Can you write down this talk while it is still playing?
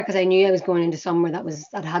because I knew I was going into somewhere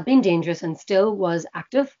that had been dangerous and still was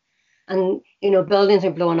active. And buildings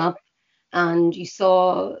are blowing up, and you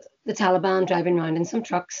saw the Taliban driving around in some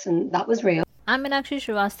trucks, and that was real. I'm Meenakshi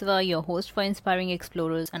Srivastava, your host for Inspiring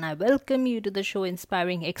Explorers, and I welcome you to the show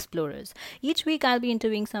Inspiring Explorers. Each week, I'll be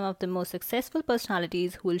interviewing some of the most successful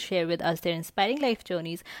personalities who will share with us their inspiring life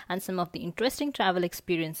journeys and some of the interesting travel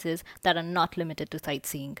experiences that are not limited to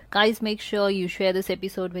sightseeing. Guys, make sure you share this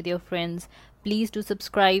episode with your friends. Please do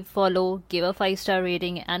subscribe, follow, give a 5-star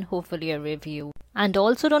rating, and hopefully a review. And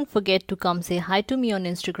also don't forget to come say hi to me on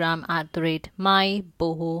Instagram at the rate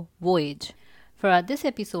mybohovoyage. For this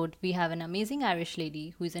episode, we have an amazing Irish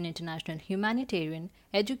lady who is an international humanitarian,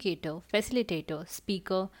 educator, facilitator,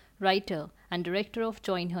 speaker, writer, and director of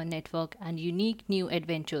Join Her Network and Unique New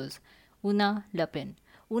Adventures, Una Lapin.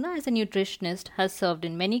 Una is a nutritionist, has served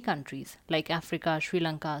in many countries like Africa, Sri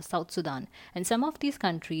Lanka, South Sudan, and some of these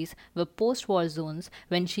countries were post-war zones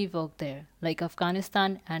when she worked there, like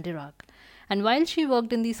Afghanistan and Iraq. And while she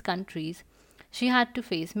worked in these countries, she had to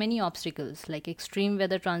face many obstacles like extreme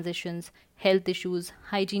weather transitions, health issues,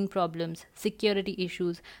 hygiene problems, security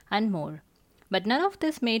issues, and more. But none of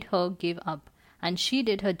this made her give up, and she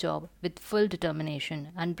did her job with full determination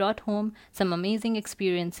and brought home some amazing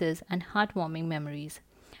experiences and heartwarming memories.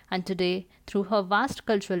 And today, through her vast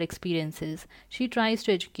cultural experiences, she tries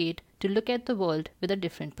to educate to look at the world with a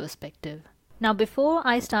different perspective. Now, before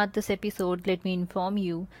I start this episode, let me inform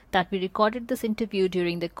you that we recorded this interview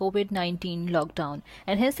during the COVID-19 lockdown,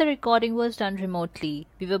 and hence the recording was done remotely.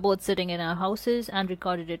 We were both sitting in our houses and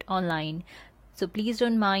recorded it online. So please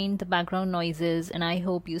don't mind the background noises, and I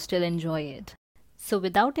hope you still enjoy it. So,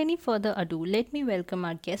 without any further ado, let me welcome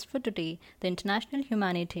our guest for today, the international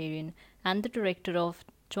humanitarian and the director of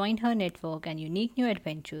Join Her Network and Unique New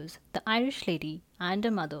Adventures, the Irish lady and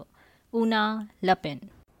a mother, Una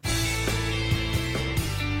Lapin.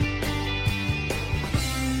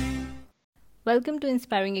 Welcome to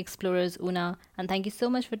Inspiring Explorers, Una, and thank you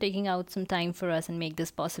so much for taking out some time for us and make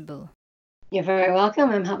this possible. You're very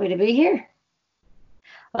welcome. I'm happy to be here.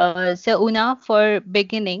 So, Una, for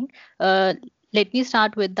beginning, let me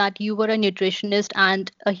start with that you were a nutritionist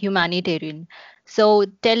and a humanitarian. So,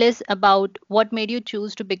 tell us about what made you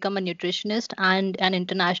choose to become a nutritionist and an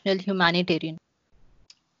international humanitarian.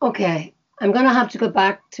 Okay, I'm going to have to go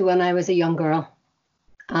back to when I was a young girl.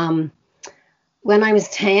 When I was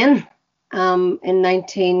 10, in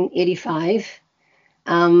 1985,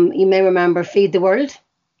 you may remember Feed the World,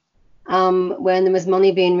 when there was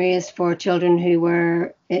money being raised for children who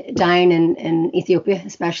were dying in Ethiopia,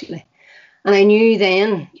 especially. And I knew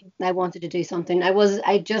then I wanted to do something.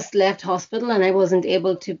 I just left hospital and I wasn't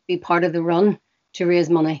able to be part of the run to raise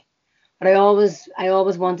money. But I always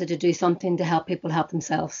wanted to do something to help people help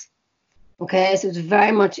themselves. Okay, so it was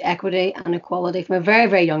very much equity and equality from a very,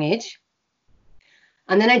 very young age.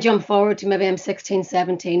 And then I jump forward to maybe I'm 16,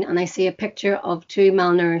 17, and I see a picture of 2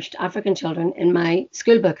 malnourished African children in my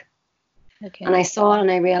school book. Okay. And I saw it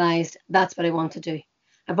and I realized that's what I want to do.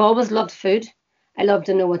 I've always loved food. I love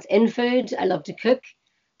to know what's in food. I love to cook.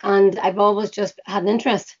 And I've always just had an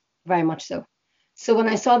interest, very much so. So when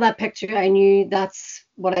I saw that picture, I knew that's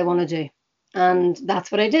what I want to do. And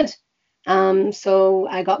that's what I did. So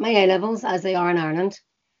I got my A levels, as they are in Ireland.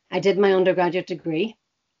 I did my undergraduate degree.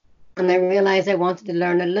 And I realized I wanted to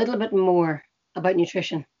learn a little bit more about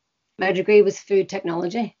nutrition. My degree was food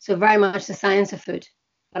technology, so very much the science of food,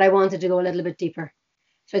 but I wanted to go a little bit deeper.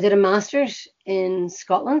 So I did a master's in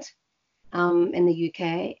Scotland, in the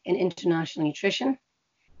UK, in international nutrition.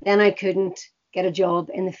 Then I couldn't get a job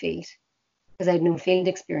in the field because I had no field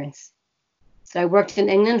experience. So I worked in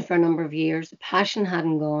England for a number of years. The passion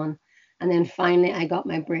hadn't gone. And then finally I got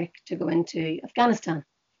my break to go into Afghanistan.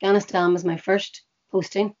 Afghanistan was my first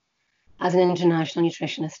posting as an international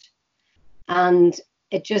nutritionist. And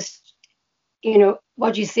it just,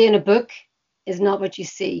 what you see in a book is not what you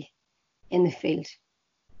see in the field.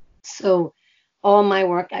 So all my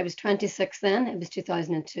work, I was 26 then, it was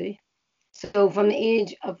 2002. So from the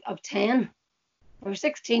age of 10 or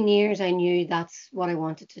 16 years, I knew that's what I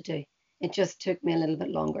wanted to do. It just took me a little bit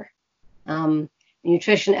longer. The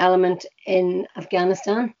nutrition element in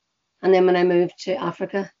Afghanistan, and then when I moved to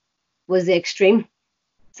Africa, was the extreme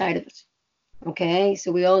side of it. Okay,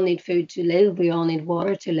 so we all need food to live, we all need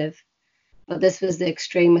water to live. But this was the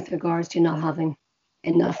extreme with regards to not having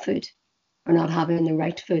enough food or not having the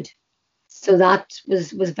right food. So that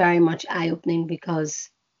was very much eye-opening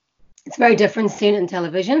because it's very different seeing it in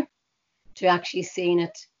television to actually seeing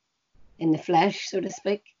it in the flesh, so to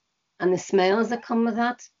speak, and the smells that come with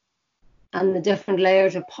that, and the different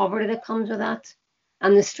layers of poverty that comes with that,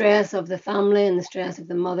 and the stress of the family and the stress of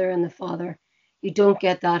the mother and the father, You don't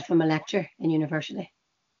get that from a lecture in university.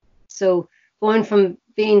 So going from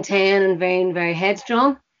being 10 and being very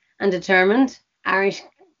headstrong and determined Irish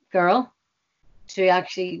girl to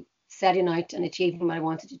actually setting out and achieving what I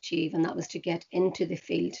wanted to achieve, and that was to get into the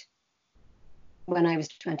field when I was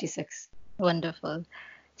 26. Wonderful.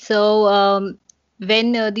 So,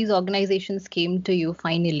 when these organizations came to you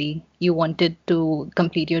finally, you wanted to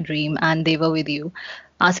complete your dream and they were with you,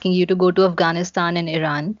 asking you to go to Afghanistan and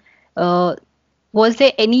Iran. Uh, was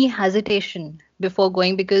there any hesitation before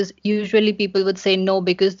going? Because usually people would say no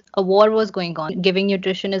because a war was going on. Giving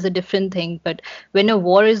nutrition is a different thing, but when a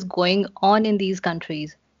war is going on in these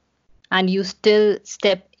countries and you still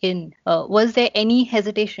step in, was there any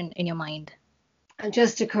hesitation in your mind? And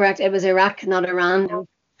just to correct, it was Iraq, not Iran. Okay.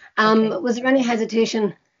 Was there any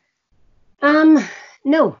hesitation? Um,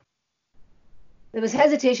 no. There was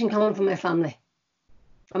hesitation coming from my family,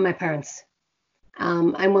 from my parents.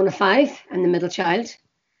 I'm one of five. I'm the middle child.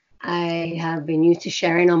 I have been used to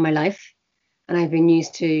sharing all my life, and I've been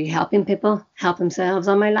used to helping people help themselves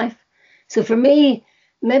all my life. So for me,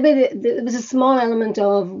 maybe there was a small element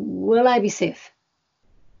of, will I be safe?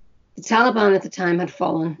 The Taliban at the time had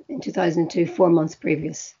fallen in 2002, 4 months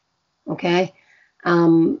previous. Okay.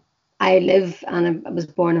 Um, I live and I was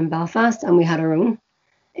born in Belfast, and we had our own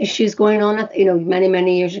issues going on, many,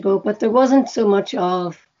 many years ago. But there wasn't so much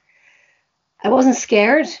of, I wasn't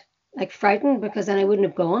scared, like frightened, because then I wouldn't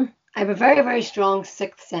have gone. I have a very, very strong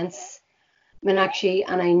sixth sense, Meenakshi,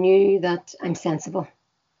 and I knew that I'm sensible.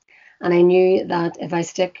 And I knew that if I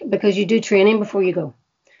stick, because you do training before you go.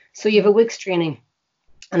 So you have a week's training.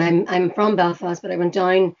 And I'm from Belfast, but I went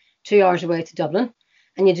down 2 hours away to Dublin,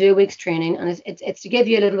 and you do a week's training, and it's to give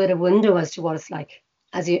you a little bit of window as to what it's like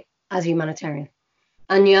as a humanitarian.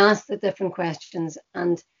 And you ask the different questions.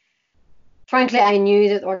 And frankly, I knew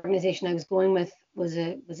that the organisation I was going with was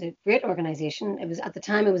a great organisation. It was, at the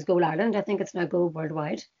time, it was Goal Ireland. I think it's now Goal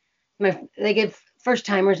Worldwide. They give first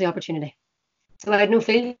timers the opportunity. So I had no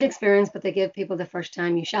field experience, but they give people the first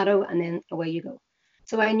time. You shadow, and then away you go.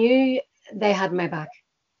 So I knew they had my back.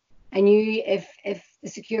 I knew if the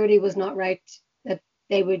security was not right, that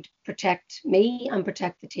they would protect me and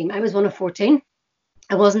protect the team. I was one of 14.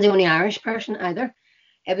 I wasn't the only Irish person either.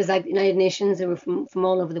 It was like the United Nations. They were from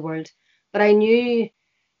all over the world. But I knew,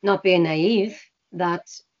 not being naive, that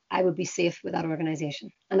I would be safe with that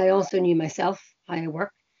organisation. And I also knew myself, how I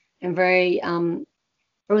work. I'm very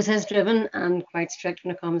process driven and quite strict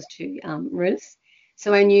when it comes to rules.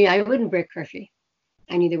 So I knew I wouldn't break curfew.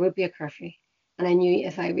 I knew there would be a curfew. And I knew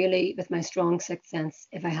if I really, with my strong sixth sense,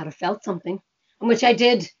 if I had felt something, and which I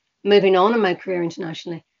did moving on in my career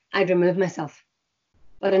internationally, I'd remove myself.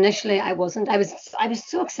 But initially I wasn't. I was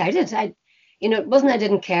so excited. It wasn't I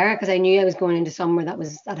didn't care, because I knew I was going into somewhere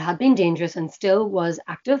that had been dangerous and still was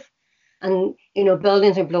active. And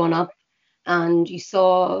buildings were blowing up, and you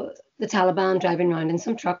saw the Taliban driving around in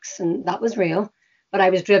some trucks, and that was real. But I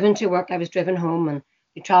was driven to work, I was driven home, and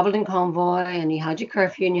you travelled in convoy, and you had your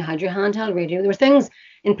curfew, and you had your handheld radio. There were things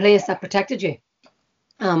in place that protected you.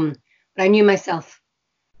 But I knew myself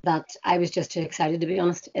that I was just too excited, to be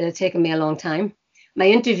honest. It had taken me a long time. My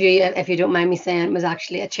interview, if you don't mind me saying, was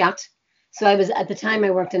actually a chat. So I was, at the time,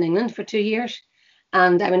 I worked in England for 2 years,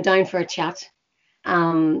 and I went down for a chat.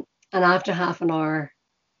 And after half an hour,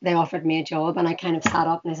 they offered me a job, and I kind of sat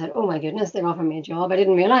up and I said, "Oh my goodness, they're offering me a job." I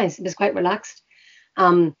didn't realize it was quite relaxed.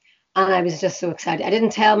 Um, and I was just so excited. I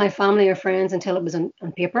didn't tell my family or friends until it was on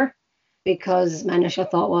paper, because my initial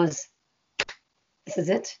thought was, this is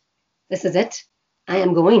it. This is it. I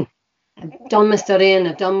am going. I've done my studying,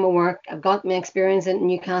 I've done my work, I've got my experience in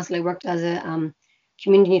Newcastle. I worked as a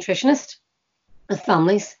community nutritionist with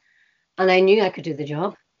families, and I knew I could do the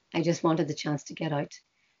job. I just wanted the chance to get out.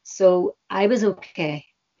 So I was okay.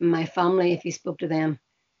 My family, if you spoke to them,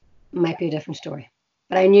 might be a different story.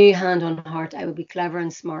 But I knew, hand on heart, I would be clever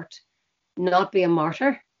and smart, not be a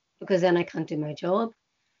martyr, because then I can't do my job,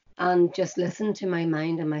 and just listen to my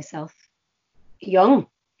mind and myself. Young,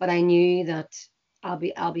 but I knew that I'll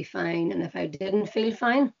be fine. And if I didn't feel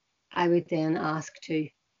fine, I would then ask to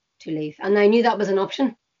leave. And I knew that was an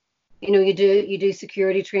option. You do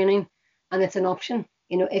security training, and it's an option.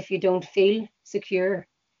 If you don't feel secure,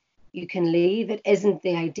 you can leave. It isn't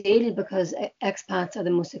the ideal, because expats are the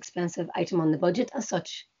most expensive item on the budget as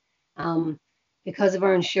such, because of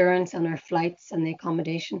our insurance and our flights and the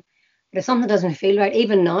accommodation. But if something doesn't feel right,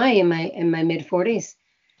 even now in my mid-40s,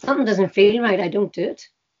 something doesn't feel right, I don't do it.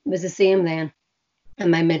 It was the same then in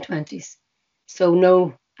my mid-20s. So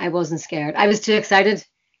no, I wasn't scared. I was too excited,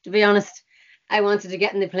 to be honest. I wanted to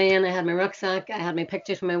get in the plane. I had my rucksack, I had my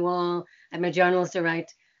pictures from my wall, I had my journals to write,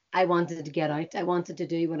 I wanted to get out. I wanted to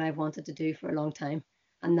do what I've wanted to do for a long time,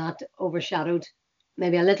 and that overshadowed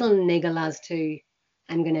maybe a little niggle as to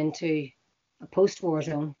I'm going into a post-war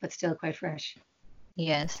zone, but still quite fresh.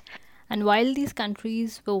 Yes. And while these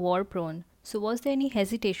countries were war prone, so was there any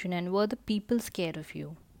hesitation and were the people scared of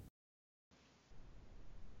you?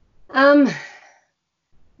 Um,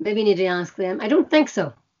 Maybe you need to ask them. I don't think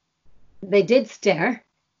so. They did stare,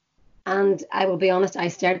 and I will be honest, I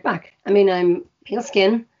stared back. I mean, I'm pale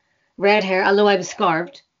skin, red hair, although I was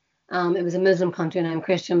scarved. It was a Muslim country and I'm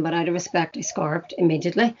Christian, but out of respect, I scarved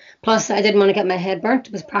immediately. Plus, I didn't want to get my head burnt.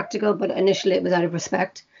 It was practical, but initially it was out of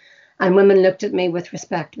respect. And women looked at me with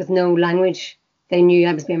respect, with no language. They knew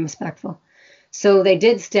I was being respectful. So they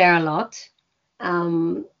did stare a lot.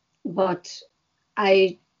 But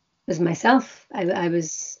I was myself. I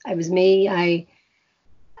was me. I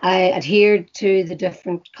adhered to the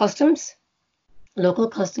different customs, local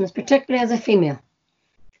customs, particularly as a female.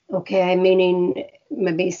 Okay, meaning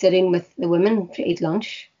maybe sitting with the women to eat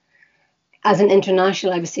lunch. As an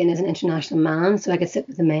international, I was seen as an international man, so I could sit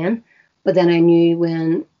with the men. But then I knew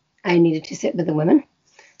when I needed to sit with the women.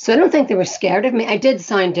 So I don't think they were scared of me. I did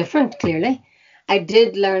sound different, clearly. I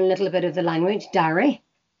did learn a little bit of the language, Dari.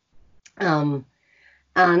 And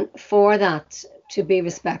for that, to be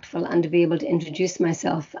respectful and to be able to introduce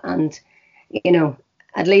myself and,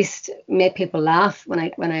 at least make people laugh when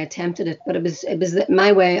I attempted it. But it was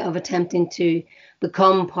my way of attempting to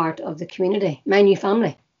become part of the community, my new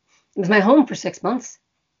family. It was my home for 6 months,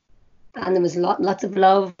 and there was lots of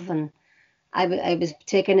love, and I was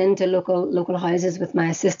taken into local houses with my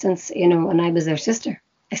assistants, and I was their sister.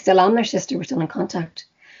 I still am their sister. We're still in contact.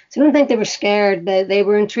 So I don't think they were scared. They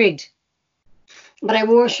were intrigued. But I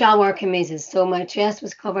wore shalwar kameezes, so my chest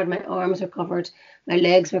was covered, my arms were covered, my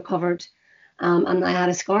legs were covered, and I had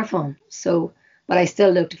a scarf on. So, but I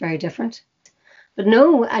still looked very different. But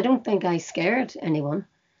no, I don't think I scared anyone.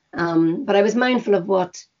 But I was mindful of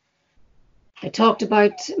what I talked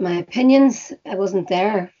about, my opinions. I wasn't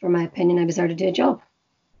there for my opinion. I was there to do a job.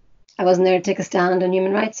 I wasn't there to take a stand on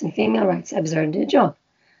human rights and female rights. I was there to do a job.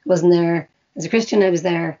 I wasn't there as a Christian. I was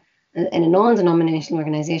there in a non-denominational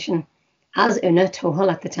organisation as Una Tohal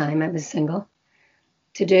at the time. I was single,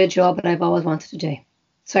 to do a job that I've always wanted to do.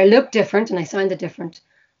 So I looked different and I sounded different,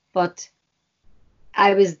 but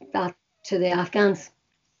I was that to the Afghans.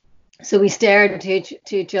 So we stared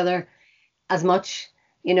to each other as much,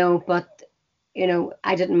 but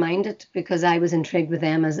I didn't mind it because I was intrigued with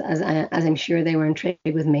them as I'm sure they were intrigued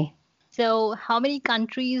with me. So, how many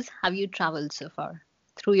countries have you traveled so far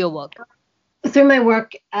through your work? Through my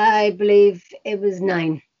work, I believe it was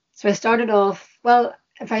 9. So I started off, well,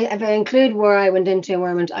 if I include where I went into and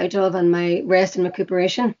where I went out of, and my rest and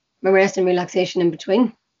recuperation, my rest and relaxation in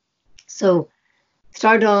between. So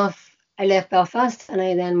started off, I left Belfast and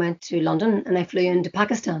I then went to London and I flew into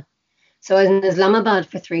Pakistan. So I was in Islamabad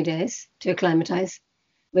for 3 days to acclimatise,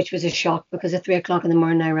 which was a shock because at 3 o'clock in the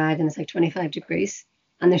morning I arrived and it's like 25 degrees.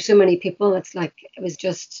 And there's so many people, it's like, it was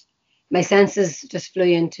just, my senses just flew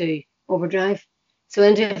into overdrive. So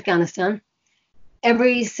into Afghanistan.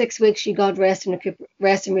 Every 6 weeks you got rest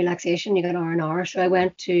and relaxation, you got R&R. So I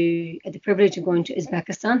had the privilege of going to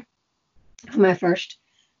Uzbekistan for my first,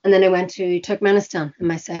 and then I went to Turkmenistan in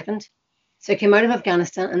my second. So I came out of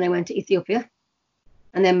Afghanistan and I went to Ethiopia,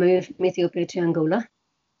 and then moved from Ethiopia to Angola,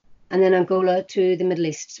 and then Angola to the Middle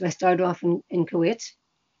East. So I started off in Kuwait,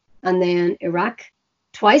 and then Iraq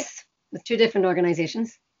twice with 2 different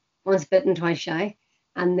organizations, once bitten, twice shy,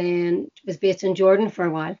 and then was based in Jordan for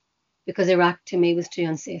a while because Iraq to me was too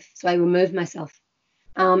unsafe. So I removed myself.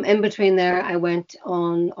 In between there, I went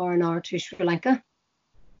on R&R to Sri Lanka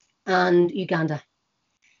and Uganda.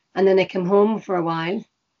 And then I came home for a while.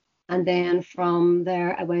 And then from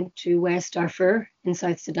there, I went to West Darfur in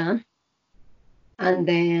South Sudan. And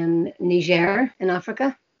then Niger in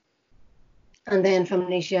Africa. And then from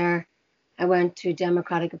Niger, I went to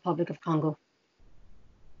Democratic Republic of Congo.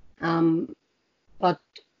 But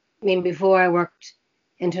before I worked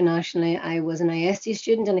internationally, I was an ISD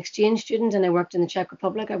student, an exchange student, and I worked in the Czech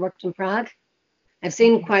Republic. I worked in Prague. I've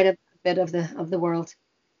seen quite a bit of the world,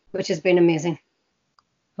 which has been amazing.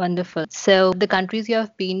 Wonderful. So the countries you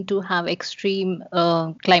have been to have extreme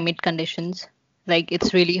climate conditions. Like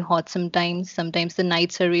it's really hot sometimes. Sometimes the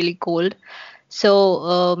nights are really cold.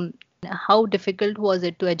 So how difficult was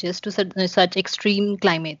it to adjust to such extreme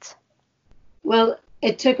climates? Well,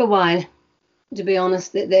 it took a while, to be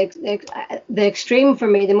honest. The extreme for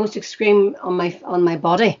me, the most extreme on my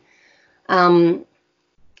body,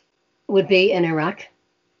 would be in Iraq.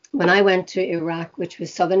 When I went to Iraq, which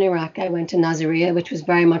was southern Iraq, I went to Nasiriyah, which was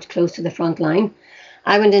very much close to the front line.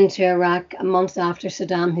 I went into Iraq a month after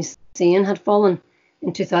Saddam Hussein had fallen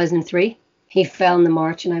in 2003. He fell in the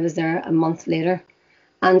March and I was there a month later.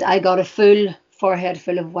 And I got a full forehead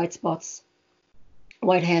full of white spots,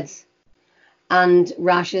 white heads, and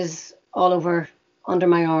rashes all over under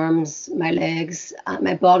my arms, my legs.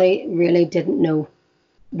 My body really didn't know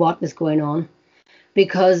what was going on,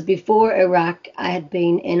 because before Iraq, I had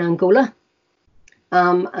been in Angola.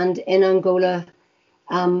 And in Angola,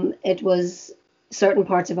 it was certain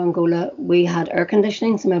parts of Angola, we had air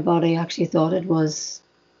conditioning, so my body actually thought it was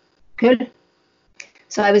cool.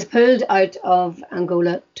 So I was pulled out of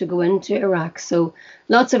Angola to go into Iraq. So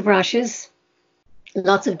lots of rashes,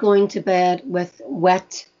 lots of going to bed with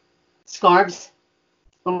wet scarves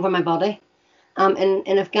over my body.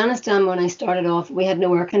 In Afghanistan, when I started off, we had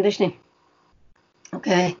no air conditioning.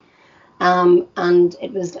 Okay. And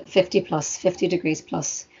it was 50 degrees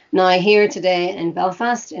plus. Now here today in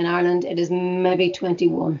Belfast, in Ireland, it is maybe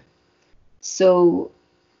 21. So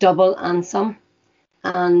double and some.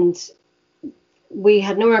 And we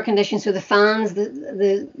had no air conditioning, so the fans,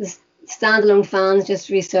 the standalone fans just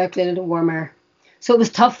recirculated warm air. So it was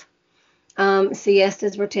tough.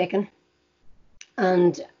 Siestas were taken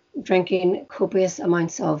and drinking copious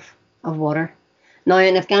amounts of water. Now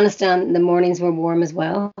in Afghanistan, the mornings were warm as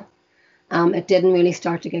well. It didn't really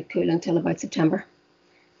start to get cool until about September,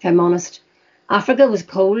 if I'm honest. Africa was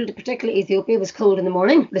cold, particularly Ethiopia was cold in the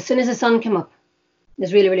morning. But as soon as the sun came up, it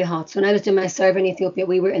was really, really hot. So when I was doing my survey in Ethiopia,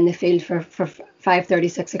 we were in the field for 5:30,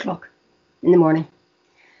 6 o'clock in the morning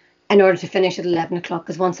in order to finish at 11 o'clock,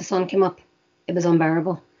 because once the sun came up, it was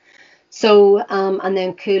unbearable. So, and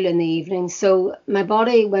then cool in the evening. So my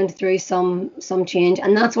body went through some change.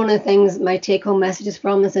 And that's one of the things, my take home messages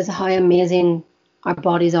from this is how amazing our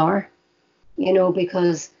bodies are, you know,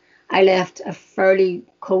 because I left a fairly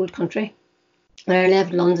cold country. When I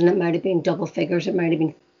left London, it might have been double figures. It might have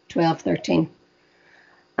been 12, 13.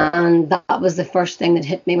 And that was the first thing that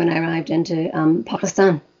hit me when I arrived into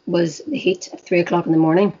Pakistan, was the heat at 3 o'clock in the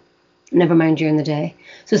morning, never mind during the day.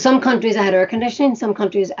 So some countries I had air conditioning, some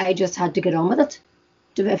countries I just had to get on with it,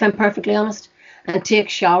 if I'm perfectly honest, and take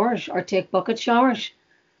showers or take bucket showers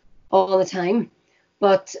all the time.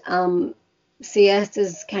 But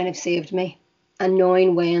siestas kind of saved me, and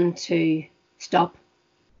knowing when to stop.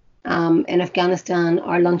 In Afghanistan,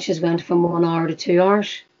 our lunches went from 1 hour to 2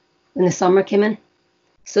 hours when the summer came in.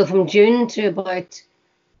 So from June to about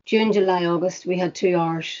June, July, August, we had 2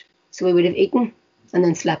 hours. So we would have eaten and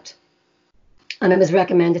then slept. And it was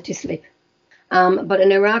recommended to sleep. But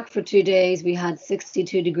in Iraq for 2 days, we had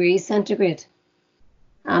 62 degrees centigrade.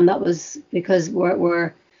 That was because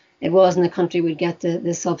it wasn't a country would get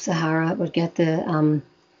the sub-Sahara, would get the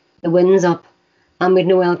winds up. And we had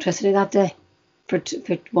no electricity that day for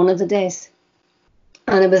one of the days.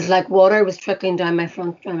 And it was like water was trickling down my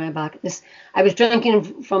front, down my back. I was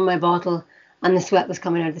drinking from my bottle and the sweat was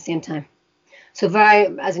coming out at the same time. So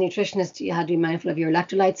as a nutritionist, you had to be mindful of your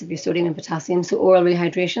electrolytes, of your sodium and potassium, so oral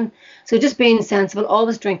rehydration. So just being sensible,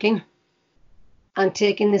 always drinking and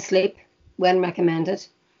taking the sleep when recommended,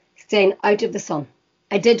 staying out of the sun.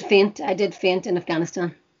 I did faint in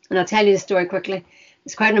Afghanistan. And I'll tell you the story quickly.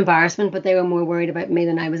 It's quite an embarrassment, but they were more worried about me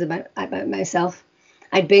than I was about myself.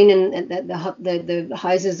 I'd been in the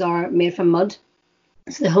houses are made from mud,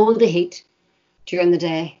 so they hold the heat during the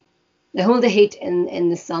day. They hold the heat in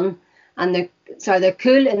the sun, and they're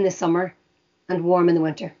cool in the summer and warm in the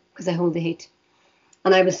winter because they hold the heat.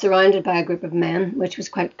 And I was surrounded by a group of men, which was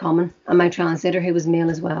quite common, and my translator, who was male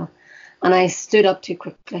as well. And I stood up too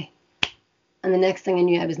quickly, and the next thing I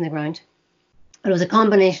knew, I was in the ground. It was a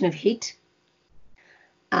combination of heat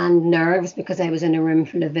and nerves, because I was in a room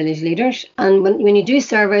full of village leaders. And when you do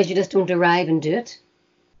surveys, you just don't arrive and do it.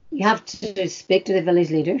 You have to speak to the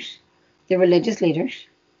village leaders, the religious leaders,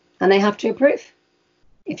 and they have to approve.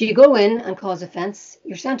 If you go in and cause offence,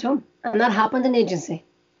 you're sent home. And that happened in agency.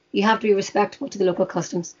 You have to be respectful to the local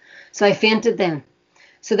customs. So I fainted then.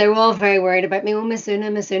 So they were all very worried about me. Oh, Miss Una,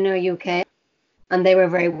 are you okay? And they were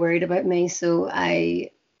very worried about me. So I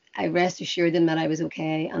rest assured them that I was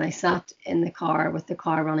okay, and I sat in the car with the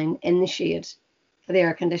car running in the shade for the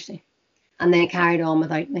air conditioning, and they carried on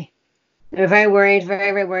without me. They were very worried,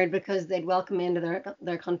 very, very worried, because they'd welcome me into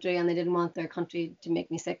their country and they didn't want their country to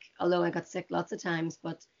make me sick, although I got sick lots of times,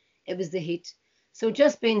 but it was the heat. So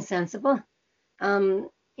just being sensible,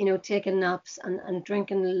 taking naps and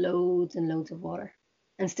drinking loads and loads of water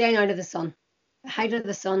and staying out of the sun. The height of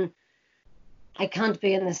the sun, I can't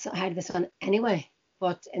be in the height of the sun anyway.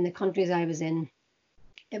 But in the countries I was in,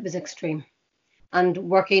 it was extreme. And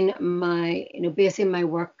basing my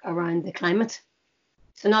work around the climate.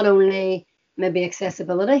 So not only maybe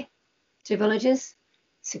accessibility to villages,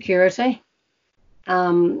 security.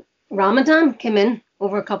 Ramadan came in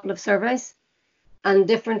over a couple of surveys and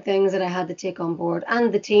different things that I had to take on board,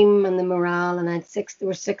 and the team and the morale. And there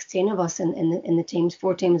were 16 of us in the teams,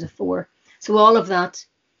 4 teams of 4. So all of that.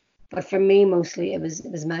 But for me, mostly it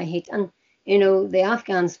was my heat. And the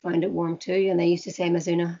Afghans found it warm too, and they used to say,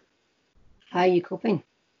 Mizuna, how are you coping?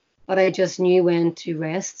 But I just knew when to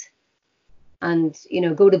rest and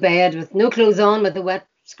go to bed with no clothes on, with a wet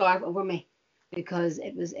scarf over me, because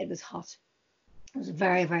it was hot. It was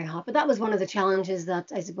very, very hot. But that was one of the challenges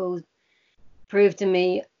that I suppose proved to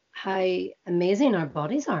me how amazing our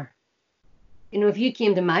bodies are. If you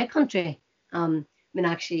came to my country,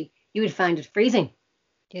 actually, you would find it freezing.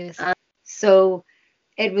 Yes. So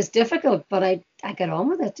it was difficult, but I got on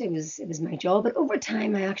with it. It was my job. But over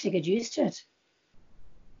time, I actually got used to it.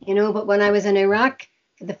 But when I was in Iraq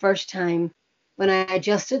for the first time, when I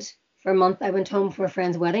adjusted for a month, I went home for a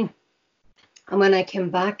friend's wedding. And when I came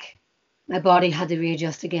back, my body had to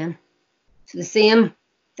readjust again. So the same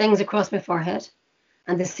things across my forehead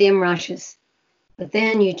and the same rashes. But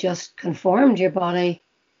then you just conformed your body.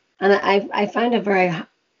 And I find it very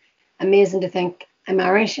amazing to think I'm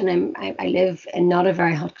Irish and I live in not a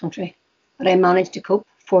very hot country, but I managed to cope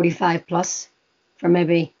 45 plus for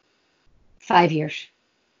maybe 5 years.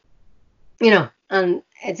 And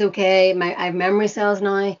it's okay. I have memory cells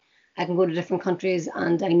now. I can go to different countries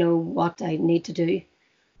and I know what I need to do.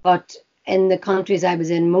 But in the countries I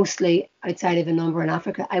was in, mostly outside of a number in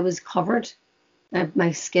Africa, I was covered.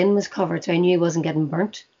 My skin was covered, so I knew I wasn't getting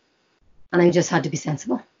burnt. And I just had to be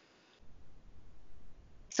sensible.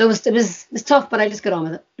 So it was tough, but I just got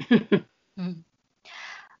on with it.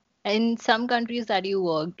 In some countries that you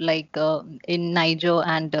worked, like in Niger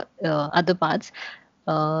and other parts,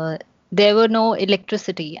 there were no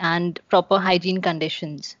electricity and proper hygiene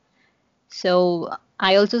conditions. So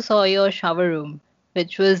I also saw your shower room,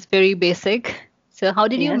 which was very basic. So how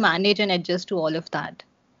did you Yes. manage and adjust to all of that?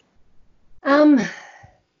 And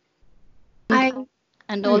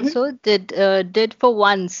also, did for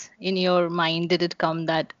once in your mind did it come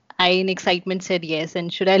that I in excitement said yes,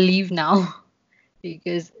 and should I leave now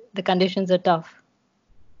because the conditions are tough?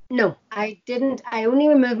 No, I didn't. I only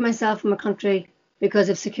removed myself from a country because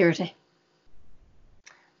of security.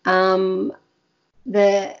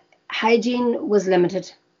 The hygiene was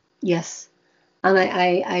limited, yes, and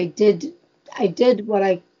I did what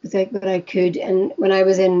I could. And when I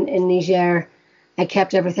was in Niger, I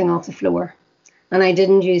kept everything off the floor, and I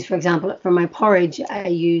didn't use, for example, for my porridge, I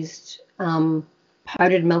used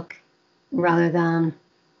powdered milk rather than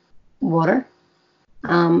water.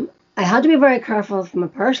 I had to be very careful from a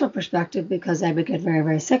personal perspective because I would get very,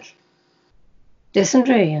 very sick,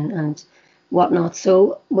 dysentery and whatnot.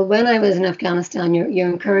 So, but when I was in Afghanistan, you're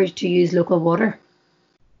encouraged to use local water.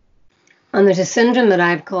 And there's a syndrome that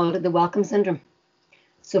I've called the welcome syndrome.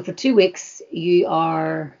 So for 2 weeks, you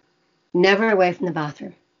are never away from the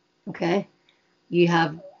bathroom, okay? You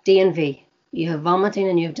have D&V, you have vomiting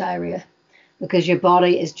and you have diarrhea because your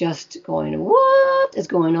body is just going, what is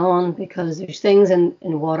going on? Because there's things in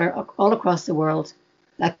water all across the world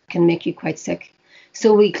that can make you quite sick.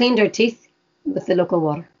 So we cleaned our teeth with the local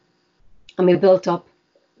water and we built up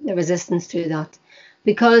the resistance to that.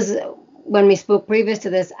 Because when we spoke previous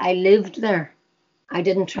to this, I lived there. I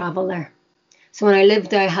didn't travel there. So when I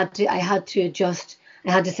lived there, I had to adjust.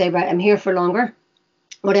 I had to say, right, I'm here for longer.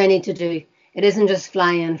 What do I need to do? It isn't just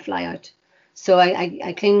fly in, fly out. So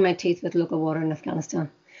I cleaned my teeth with local water in Afghanistan.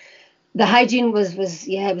 The hygiene was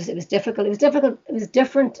it was difficult. It was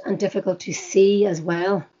different and difficult to see as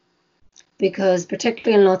well, because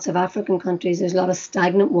particularly in lots of African countries, there's a lot of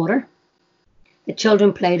stagnant water that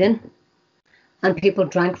children played in and people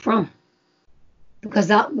drank from, because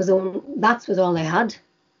that was all they had.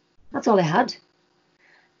 That's all they had.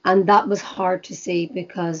 And that was hard to see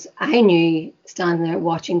because I knew, standing there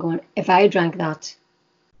watching, going, if I drank that,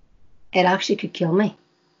 it actually could kill me.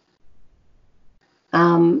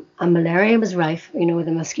 And malaria was rife,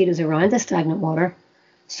 the mosquitoes around the stagnant water.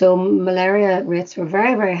 So malaria rates were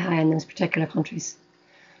very, very high in those particular countries.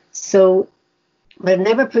 So, but it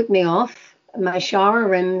never put me off. My shower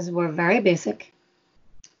rims were very basic.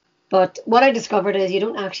 But what I discovered is you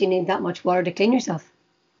don't actually need that much water to clean yourself.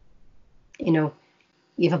 You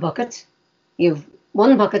have a bucket. You have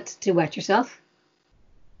one bucket to wet yourself.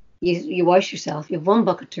 You wash yourself. You have one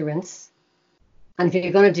bucket to rinse. And if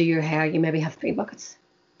you're going to do your hair, you maybe have 3 buckets.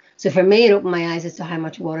 So for me, it opened my eyes as to how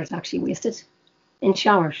much water is actually wasted in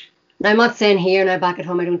showers. Now, I'm not saying here now back at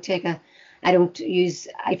home, I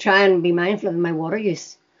try and be mindful of my water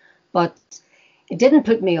use. But it didn't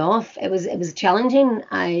put me off. It was challenging.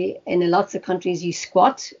 In lots of countries, you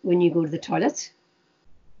squat when you go to the toilet.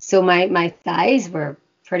 So my thighs were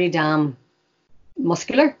pretty damn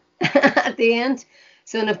muscular at the end.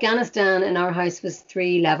 So in Afghanistan, in our house was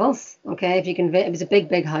 3 levels. Okay, if you can, it was a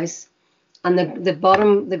big house, and the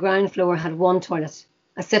bottom, the ground floor had one toilet,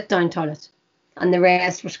 a sit down toilet, and the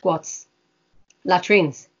rest were squats,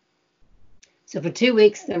 latrines. So for 2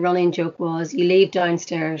 weeks, the running joke was you leave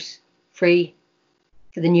downstairs free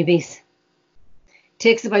for the newbies. It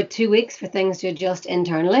takes about 2 weeks for things to adjust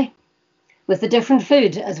internally, with the different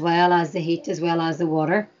food as well as the heat, as well as the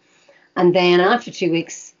water. And then after 2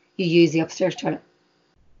 weeks, you use the upstairs toilet,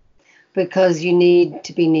 because you need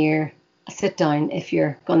to be near a sit down if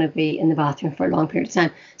you're going to be in the bathroom for a long period of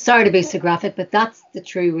time. Sorry to be so graphic, but that's the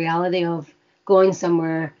true reality of going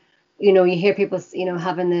somewhere. You know, you hear people, you know,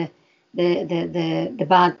 having the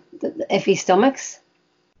bad, the iffy stomachs.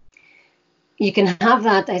 You can have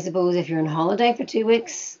that, I suppose, if you're on holiday for 2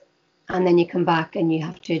 weeks and then you come back and you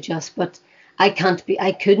have to adjust. But I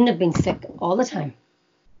couldn't have been sick all the time.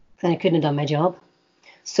 Then I couldn't have done my job.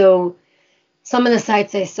 So some of the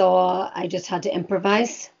sites I saw, I just had to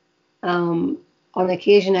improvise. On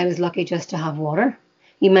occasion, I was lucky just to have water.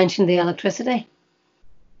 You mentioned the electricity.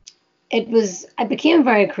 I became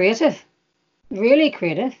very creative, really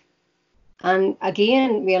creative. And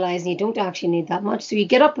again, realizing you don't actually need that much. So you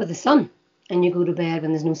get up with the sun and you go to bed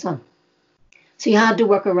when there's no sun. So you had to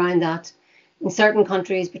work around that. In certain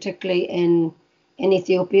countries, particularly in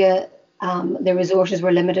Ethiopia, the resources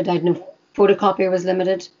were limited. I had no photocopier was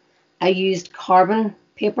limited. I used carbon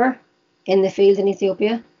paper in the field in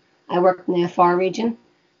Ethiopia. I worked in the Afar region.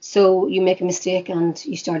 So you make a mistake and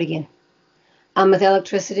you start again. And with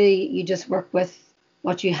electricity, you just work with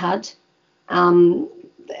what you had.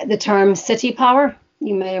 The term city power,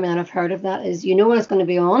 you may or may not have heard of that, is you know when it's going to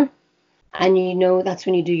be on and you know that's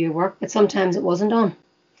when you do your work, but sometimes it wasn't on.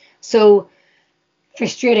 So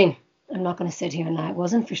frustrating. I'm not going to sit here and lie. It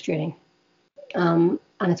wasn't frustrating. And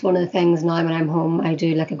it's one of the things now when I'm home, I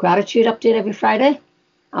do like a gratitude update every Friday.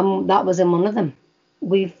 That was in one of them.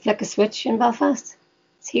 We flick a switch in Belfast.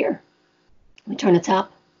 It's here. We turn a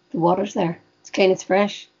tap. The water's there. It's clean. It's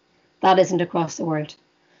fresh. That isn't across the world.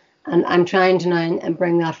 And I'm trying to now and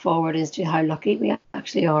bring that forward as to how lucky we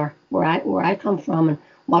actually are where I come from and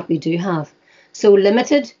what we do have. So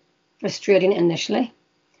limited, frustrating initially,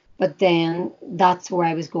 but then that's where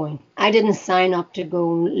I was going. I didn't sign up to go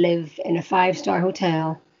live in a 5-star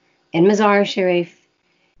hotel in Mazar-i-Sharif,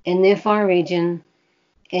 in the Afar region,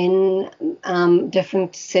 in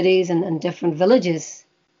different cities and different villages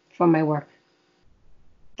for my work.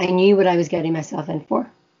 I knew what I was getting myself in for.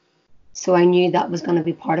 So I knew that was going to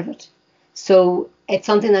be part of it. So it's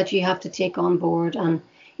something that you have to take on board. And,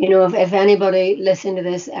 you know, if anybody listening to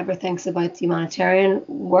this ever thinks about humanitarian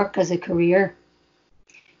work as a career,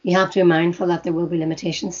 you have to be mindful that there will be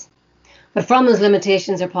limitations. But from those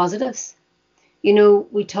limitations are positives. You know,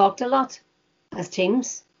 we talked a lot as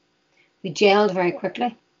teams. We gelled very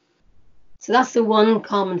quickly. So that's the one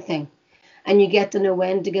common thing. And you get to know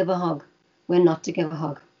when to give a hug, when not to give a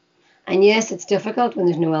hug. And yes, it's difficult when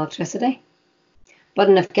there's no electricity. But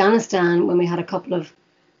in Afghanistan, when we had a couple of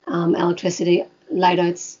electricity light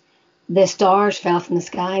outs, the stars fell from the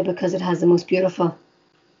sky because it has the most beautiful,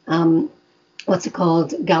 what's it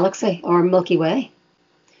called, galaxy or Milky Way.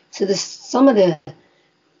 So some of the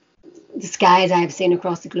skies I've seen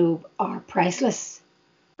across the globe are priceless,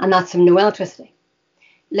 and that's from no electricity.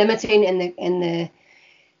 Limiting in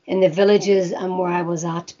the villages and where I was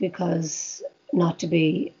at, because not to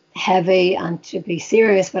be heavy and to be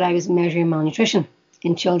serious, but I was measuring malnutrition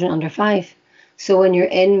in children under 5. So when you're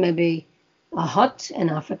in maybe a hut in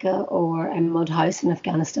Africa or a mud house in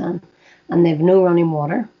Afghanistan and they've no running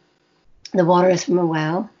water, the water is from a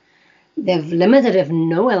well, they've limited of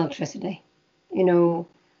no electricity, you know,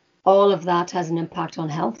 all of that has an impact on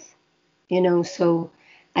health, you know. So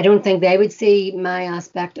I don't think they would see my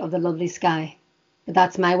aspect of the lovely sky, but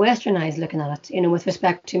that's my Western eyes looking at it, you know, with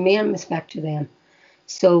respect to me and respect to them.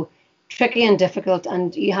 So tricky and difficult,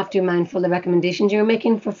 and you have to be mindful of the recommendations you're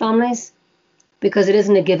making for families, because it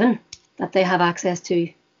isn't a given that they have access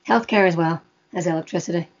to healthcare as well as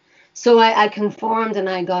electricity. So I conformed and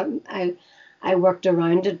I worked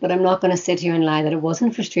around it, but I'm not going to sit here and lie that it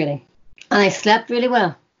wasn't frustrating. And I slept really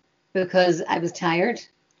well because I was tired,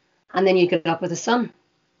 and then you get up with the sun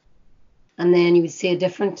and then you would see a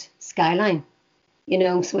different skyline, you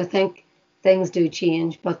know. So I think things do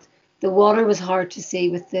change, but the water was hard to see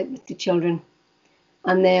with the children.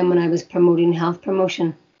 And then when I was promoting health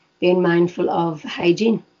promotion, being mindful of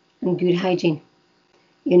hygiene and good hygiene,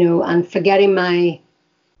 you know, and forgetting my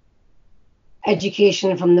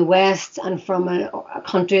education from the West and from a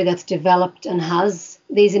country that's developed and has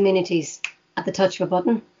these amenities at the touch of a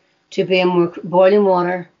button, to being more boiling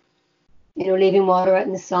water, leaving water out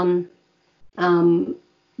in the sun.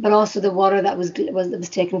 But also the water that was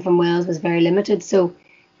taken from wells was very limited. So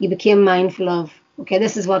you became mindful of, okay,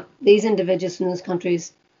 this is what these individuals from those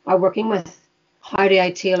countries are working with. How do I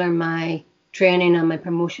tailor my training and my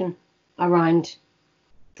promotion around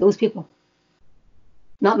those people?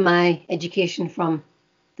 Not my education from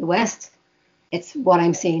the West. It's what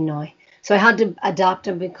I'm seeing now. So I had to adapt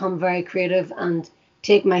and become very creative and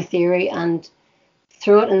take my theory and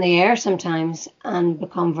throw it in the air sometimes and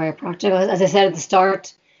become very practical. As I said at the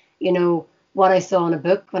start, what I saw in a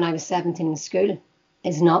book when I was 17 in school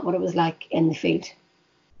is not what it was like in the field.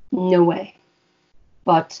 No way.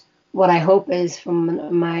 But what I hope is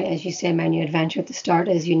from my, as you say, my new adventure at the start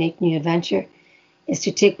is unique new adventure, is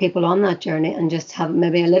to take people on that journey and just have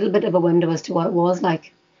maybe a little bit of a window as to what it was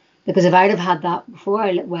like. Because if I'd have had that before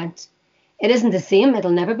I went, it isn't the same.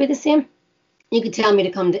 It'll never be the same. You could tell me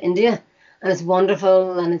to come to India and it's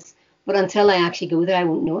wonderful but until I actually go there, I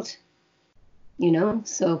won't know it.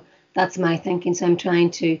 So that's my thinking. So I'm trying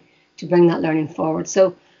to bring that learning forward.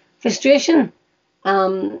 So frustration,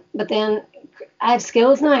 but then I have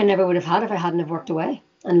skills now I never would have had if I hadn't have worked away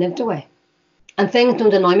and lived away. And things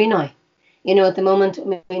don't annoy me now. At the moment,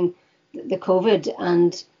 I mean, the COVID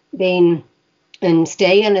and being and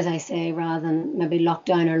staying, as I say, rather than maybe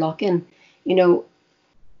lockdown or lock-in,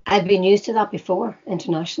 I've been used to that before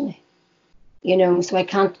internationally. So I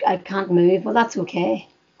can't move. Well, that's okay.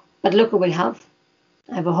 But look what we have.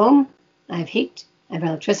 I have a home, I have heat, I have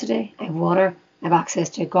electricity, I have water, I have access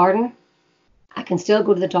to a garden. I can still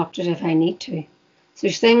go to the doctors if I need to. So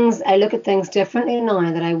there's things, I look at things differently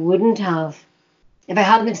now that I wouldn't have if I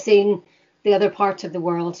hadn't have seen the other parts of the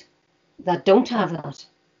world that don't have that.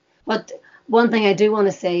 But one thing I do want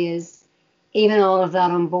to say is, even all of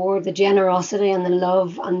that on board, the generosity and the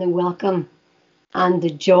love and the welcome and the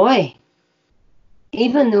joy,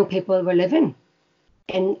 even though people were living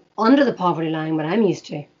under the poverty line, what I'm used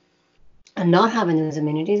to, and not having those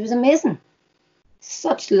amenities, was amazing.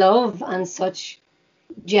 Such love and such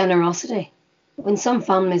generosity. When some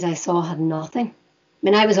families I saw had nothing. I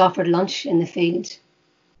mean, I was offered lunch in the field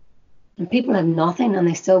and people had nothing and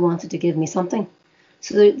they still wanted to give me something.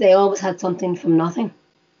 So they always had something from nothing,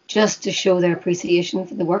 just to show their appreciation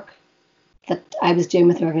for the work that I was doing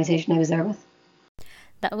with the organisation I was there with.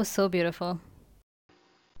 That was so beautiful.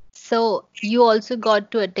 So you also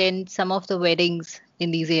got to attend some of the weddings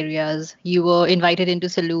in these areas. You were invited into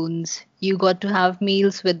saloons. You got to have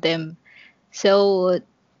meals with them. So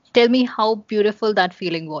tell me how beautiful that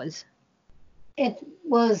feeling was. It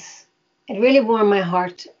really warmed my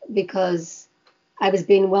heart because I was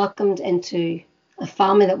being welcomed into a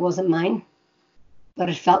family that wasn't mine, but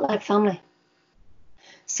it felt like family.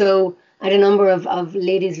 So I had a number of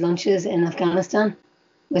ladies' lunches in Afghanistan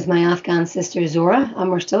with my Afghan sister Zora, and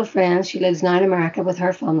we're still friends. She lives now in America with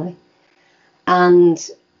her family. And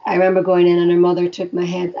I remember going in and her mother took my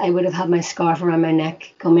head. I would have had my scarf around my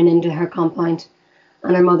neck coming into her compound,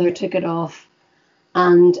 and her mother took it off.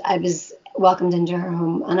 And I was welcomed into her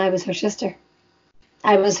home, and I was her sister.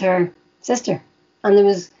 I was her sister. And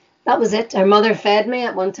that was it. Her mother fed me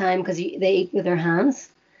at one time because they eat with their hands.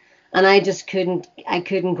 And I just couldn't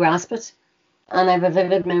grasp it. And I have a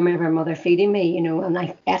vivid memory of her mother feeding me, and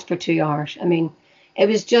I ate for 2 hours. I mean, it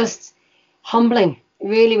was just humbling,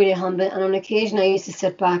 really, really humbling. And on occasion, I used to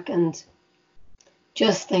sit back and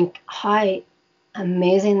just think how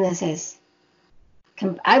amazing this is.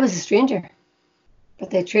 I was a stranger,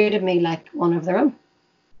 but they treated me like one of their own,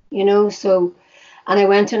 So, and I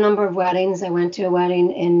went to a number of weddings. I went to a wedding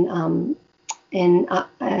in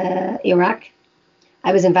Iraq.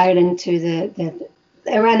 I was invited into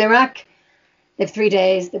around Iraq. They have 3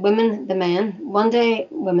 days, the women, the men, 1 day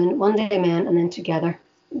women, 1 day men, and then together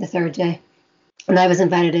the third day. And I was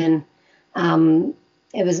invited in.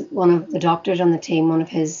 It was one of the doctors on the team, one of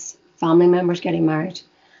his family members getting married.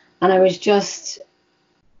 And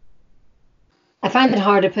I find it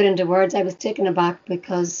hard to put into words. I was taken aback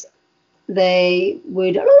because they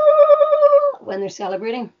would, when they're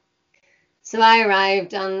celebrating. So I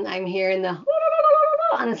arrived and I'm hearing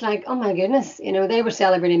and it's like, oh my goodness, they were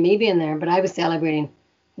celebrating me being there, but I was celebrating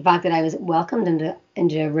the fact that I was welcomed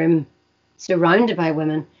into a room surrounded by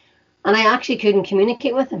women. And I actually couldn't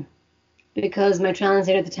communicate with him because my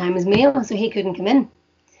translator at the time was male, so he couldn't come in.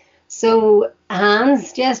 So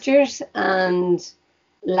hands gestures and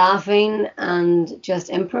laughing and just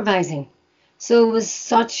improvising. So it was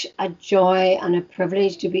such a joy and a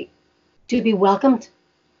privilege to be welcomed.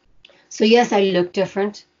 So yes, I looked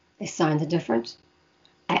different. I sounded different.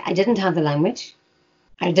 I didn't have the language.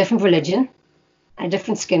 I had a different religion. I had a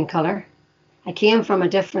different skin color. I came from a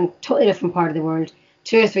totally different part of the world,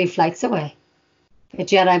 2 or 3 flights away.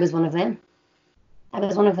 But yet I was one of them. I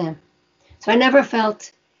was one of them. So I never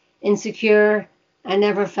felt insecure. I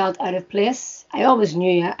never felt out of place. I always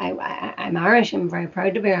knew I'm Irish. I'm very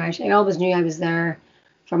proud to be Irish. I always knew I was there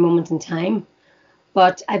for a moment in time.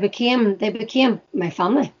 But they became my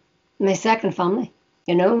family, my second family,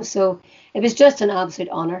 So it was just an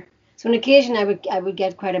absolute honour. So on occasion I would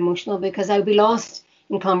get quite emotional because I would be lost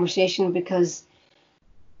in conversation because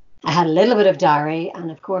I had a little bit of Dari,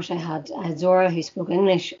 and of course I had Zora who spoke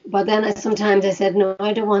English. But then sometimes I said, no,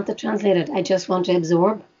 I don't want to translate it. I just want to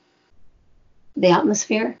absorb the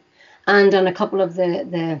atmosphere. And on a couple of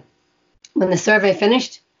when the survey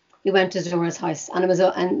finished, we went to Zora's house, and it was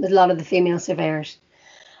a lot of the female surveyors.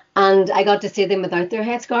 And I got to see them without their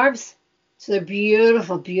headscarves. So they're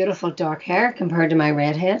beautiful, beautiful dark hair compared to my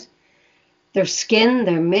red head. Their skin,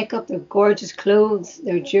 their makeup, their gorgeous clothes,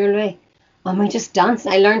 their jewellery. And we just danced.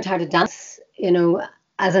 I learned how to dance,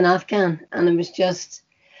 as an Afghan. And it was just,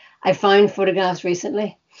 I found photographs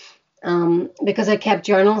recently because I kept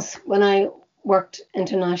journals when I worked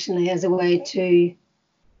internationally as a way to,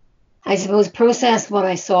 I suppose, process what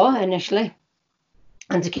I saw initially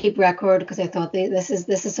and to keep record, because I thought this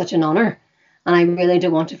is such an honour and I really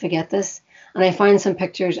don't want to forget this. And I found some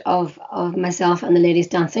pictures of myself and the ladies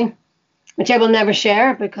dancing, which I will never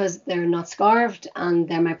share because they're not scarved and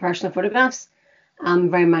they're my personal photographs.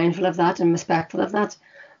 I'm very mindful of that and respectful of that.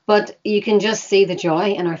 But you can just see the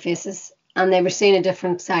joy in our faces. And they were seeing a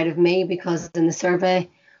different side of me because in the survey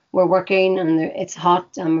we're working and it's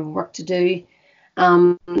hot and we've work to do.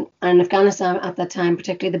 And in Afghanistan at that time,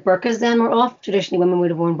 particularly the burqas then were off. Traditionally women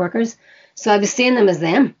would have worn burqas. So I was seeing them as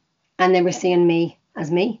them and they were seeing me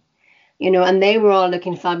as me. And they were all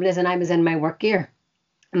looking fabulous and I was in my work gear,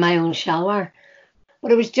 my own shalwar.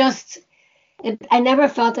 But it was just, I never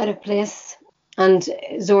felt out of place. And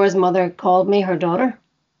Zora's mother called me her daughter,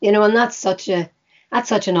 and that's such an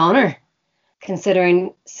honour,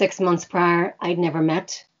 considering 6 months prior I'd never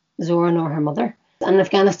met Zora nor her mother. And in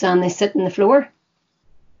Afghanistan they sit on the floor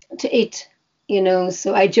to eat,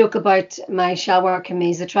 So I joke about my shalwar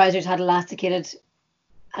kameez. The trousers had elasticated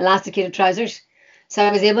trousers. So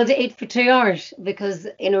I was able to eat for 2 hours because,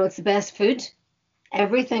 it's the best food.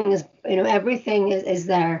 Everything is, everything is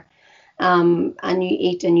there. And you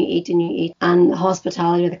eat and you eat and you eat. And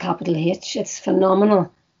hospitality with a capital H, it's phenomenal.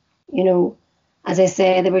 As I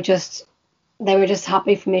say, they were just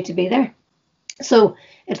happy for me to be there. So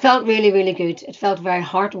it felt really, really good. It felt very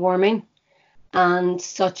heartwarming and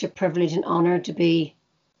such a privilege and honour to be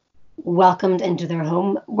welcomed into their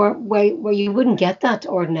home where you wouldn't get that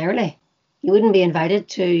ordinarily. You wouldn't be invited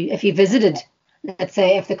to, if you visited, let's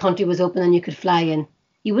say if the country was open and you could fly in,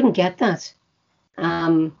 you wouldn't get that.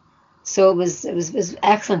 So it was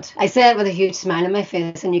excellent. I say it with a huge smile on my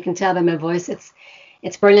face, and you can tell by my voice.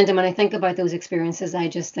 It's brilliant. And when I think about those experiences, I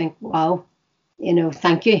just think, wow,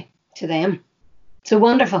 thank you to them. So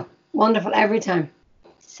wonderful every time.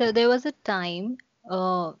 So there was a time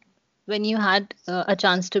when you had a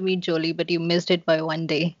chance to meet Jolie, but you missed it by one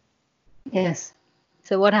day. Yes.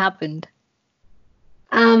 So what happened?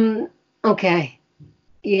 Okay.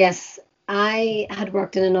 Yes, I had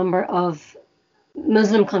worked in a number of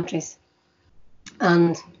Muslim countries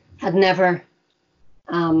and had never,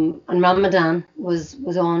 and Ramadan was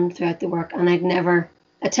on throughout the work, and I'd never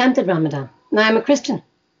attempted Ramadan. Now I'm a Christian,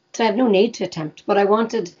 so I have no need to attempt, but I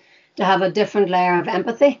wanted to have a different layer of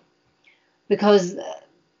empathy because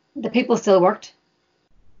the people still worked,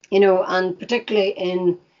 and particularly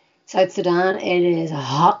in South Sudan, it is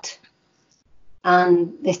hot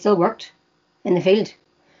and they still worked in the field.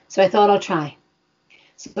 So I thought I'll try.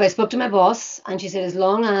 So I spoke to my boss and she said, as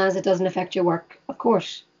long as it doesn't affect your work, of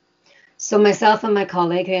course. So myself and my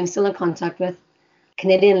colleague, who I'm still in contact with,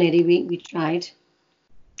 Canadian lady, we tried.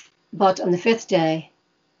 But on the 5th day,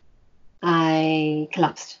 I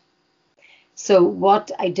collapsed. So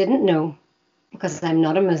what I didn't know, because I'm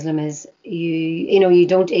not a Muslim, is you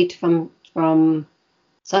don't eat from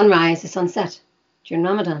sunrise to sunset during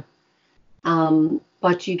Ramadan.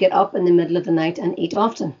 But you get up in the middle of the night and eat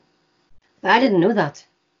often. But I didn't know that.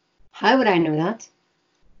 How would I know that?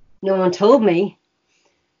 No one told me.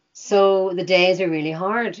 So the days are really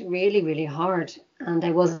hard, really, really hard. And I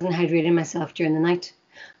wasn't hydrating myself during the night.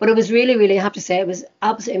 But it was really, really, I have to say, it was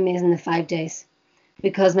absolutely amazing the 5 days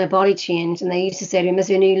because my body changed. And they used to say to me, Miss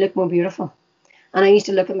Rooney, you look more beautiful. And I used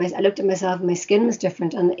to I looked at myself and my skin was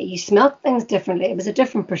different and you smelt things differently. It was a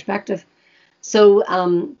different perspective. So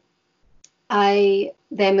I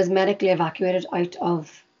then was medically evacuated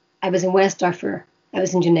I was in West Darfur. I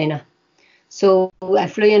was in Janina. So I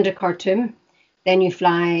flew into Khartoum Then you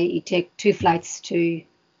fly, you take 2 flights to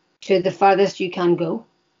the farthest you can go.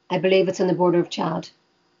 I believe it's on the border of Chad.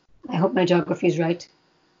 I hope my geography is right.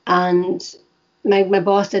 And my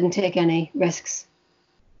boss didn't take any risks,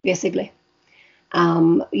 basically.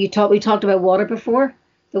 We talked about water before.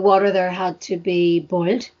 The water there had to be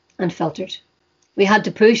boiled and filtered. We had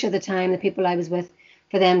to push at the time, the people I was with,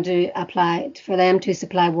 for them to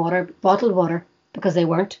supply water, bottled water, because they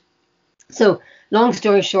weren't. So, long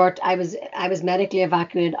story short, I was medically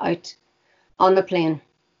evacuated out on the plane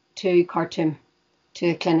to Khartoum, to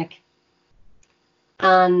a clinic.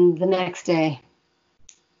 And the next day,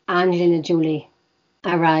 Angelina Jolie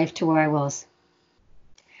arrived to where I was.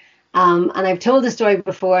 And I've told the story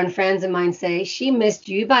before, and friends of mine say, she missed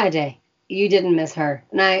you by a day. You didn't miss her.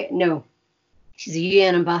 And no, she's a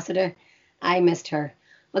UN ambassador. I missed her.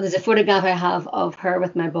 Well, there's a photograph I have of her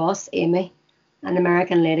with my boss, Amy, an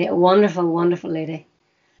American lady, a wonderful, wonderful lady.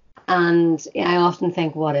 And I often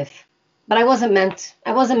think, what if? But I wasn't meant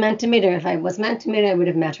to meet her. If I was meant to meet her, I would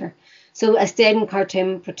have met her. So I stayed in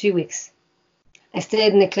Khartoum for 2 weeks. I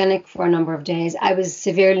stayed in the clinic for a number of days. I was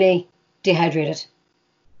severely dehydrated.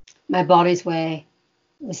 My body's way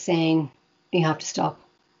was saying, you have to stop.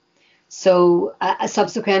 So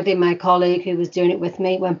subsequently, my colleague who was doing it with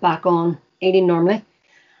me went back on eating normally.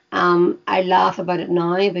 I laugh about it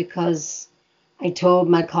now because I told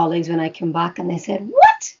my colleagues when I came back, and they said,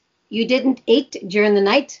 what? You didn't eat during the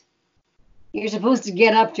night? You're supposed to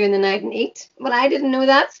get up during the night and eat. Well, I didn't know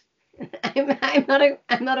that.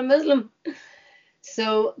 I'm not a Muslim.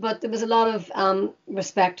 So, but there was a lot of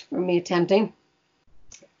respect for me attempting.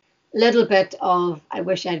 Little bit of, I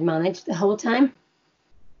wish I'd managed the whole time,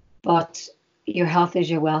 but your health is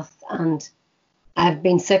your wealth. And I've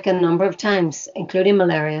been sick a number of times, including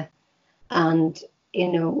malaria. And,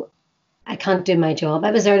 I can't do my job.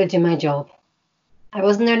 I was there to do my job. I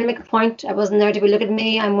wasn't there to make a point. I wasn't there to be, look at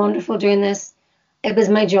me, I'm wonderful doing this. It was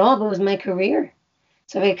my job. It was my career.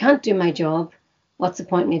 So if I can't do my job, what's the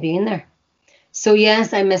point of me being there? So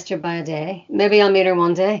yes, I missed her by a day. Maybe I'll meet her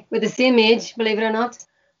one day. We're the same age, believe it or not.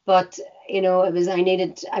 But, I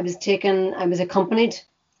was accompanied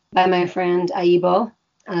by my friend Ayibal,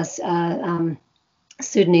 a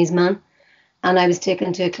Sudanese man. And I was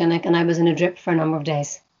taken to a clinic, and I was in a drip for a number of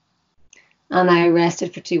days. And I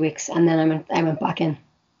rested for 2 weeks, and then I went back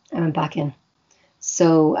in.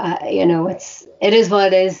 So, it is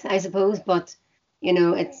what it is, I suppose. But,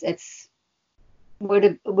 it's would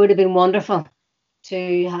have been wonderful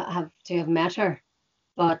to have met her.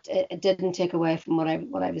 But it didn't take away from what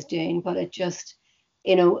I was doing. But it just,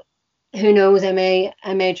 who knows? I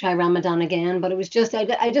may try Ramadan again. But it was just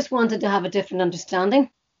I just wanted to have a different understanding.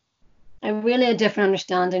 Really a different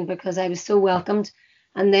understanding, because I was so welcomed,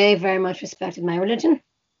 and they very much respected my religion.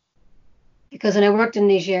 Because when I worked in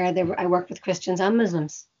Niger, I worked with Christians and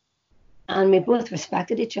Muslims, and we both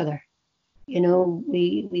respected each other.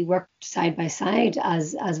 We worked side by side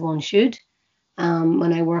as one should.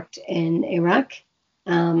 When I worked in Iraq,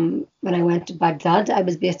 when I went to Baghdad, I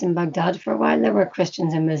was based in Baghdad for a while. There were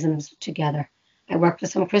Christians and Muslims together. I worked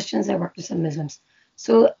with some Christians, I worked with some Muslims.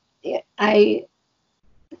 So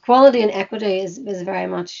equality and equity is very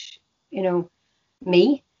much,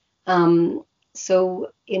 me.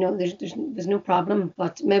 So, there's no problem,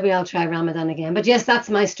 but maybe I'll try Ramadan again. But yes, that's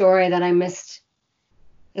my story, that I missed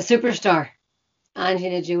the superstar,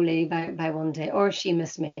 Angelina Jolie, by one day, or she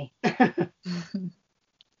missed me.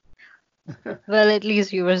 Well, at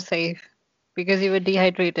least you were safe because you were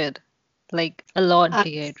dehydrated, like a lot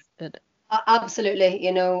dehydrated. Absolutely.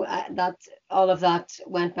 That all of that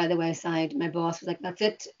went by the wayside. My boss was like, that's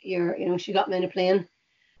it. She got me in a plane.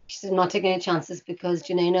 She said, I'm not taking any chances, because,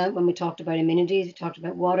 Janina, when we talked about amenities, we talked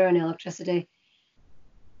about water and electricity.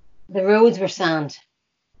 The roads were sand.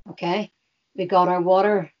 Okay. We got our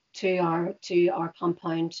water to our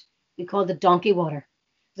compound. We called it donkey water.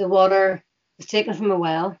 The water was taken from a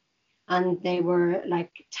well, and they were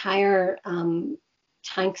like tire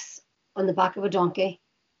tanks on the back of a donkey,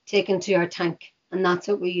 taken to our tank, and that's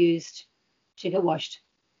what we used to get washed.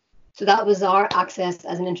 So that was our access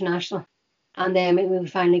as an international. And then we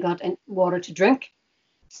finally got water to drink.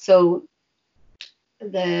 So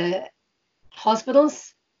the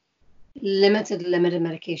hospitals, limited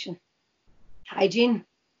medication. Hygiene,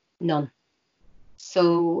 none.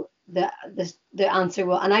 So the answer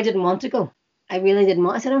was, and I didn't want to go. I really didn't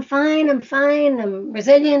want. I said, I'm fine, I'm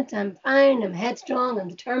resilient, I'm fine, I'm headstrong, I'm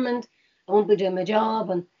determined, I won't be doing my job.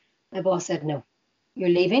 And my boss said, no, you're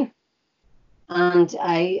leaving. And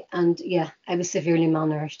I was severely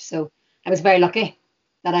malnourished. So I was very lucky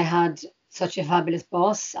that I had such a fabulous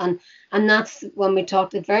boss. And that's when we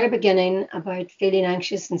talked at the very beginning about feeling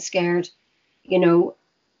anxious and scared. You know,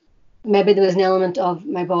 maybe there was an element of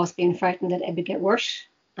my boss being frightened that it would get worse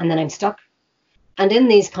and then I'm stuck. And in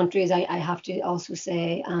these countries, I have to also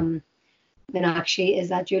say, Meenakshi, is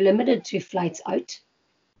that you're limited to flights out.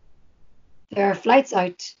 There are flights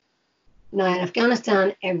out now in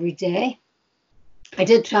Afghanistan every day. I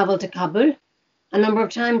did travel to Kabul a number of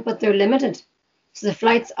times, but they're limited. So the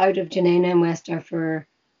flights out of Janina and West are for,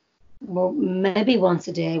 well, maybe once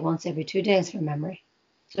a day, once every 2 days from memory.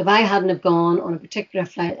 So if I hadn't have gone on a particular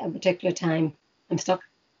flight at a particular time, I'm stuck.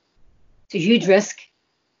 It's a huge risk,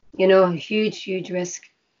 a huge, huge risk.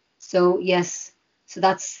 So yes, so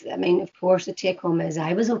that's, I mean, of course, the take home is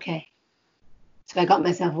I was okay. So I got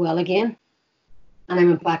myself well again and I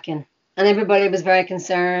went back in. And everybody was very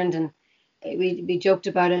concerned and we joked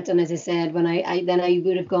about it. And as I said, when I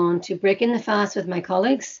would have gone to breaking the fast with my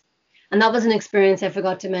colleagues. And that was an experience I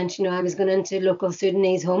forgot to mention. I was going into local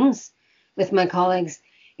Sudanese homes with my colleagues.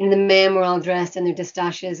 The men were all dressed in their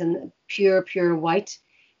destaches and pure, pure white.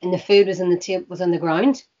 And the food was on the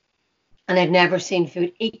ground. And I'd never seen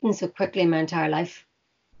food eaten so quickly in my entire life.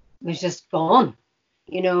 It was just gone.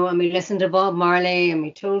 And we listened to Bob Marley and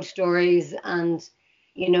we told stories and,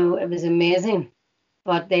 it was amazing.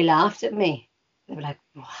 But they laughed at me. They were like,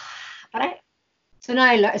 wow. I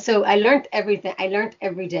learned everything. I learned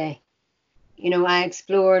every day. I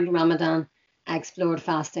explored Ramadan. I explored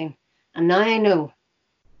fasting. And now I know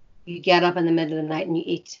you get up in the middle of the night and you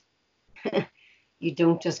eat. You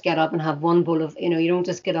don't just get up and have one bowl of, you don't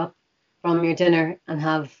just get up from your dinner and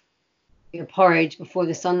have your porridge before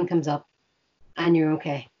the sun comes up and you're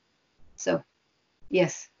okay. So,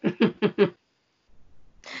 yes.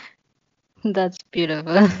 That's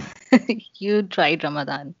beautiful. You tried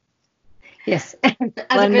Ramadan. Yes.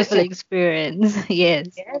 Wonderful experience. Yes.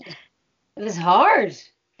 Yeah. It was hard.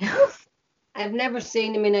 I've never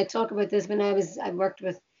seen, I talk about this when I worked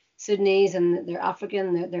with Sudanese and they're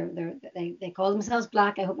African, they call themselves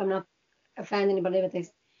black. I hope I'm not offending anybody with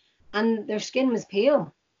this. And their skin was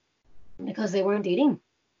pale because they weren't eating.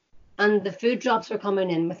 And the food drops were coming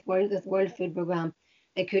in with World Food Programme.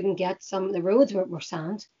 They couldn't get the roads were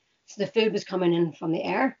sand. So the food was coming in from the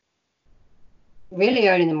air really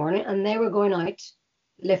early in the morning. And they were going out,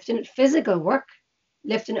 lifting physical work,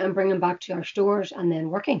 lifting it and bringing back to our stores and then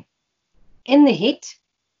working in the heat,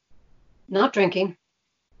 not drinking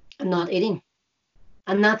and not eating.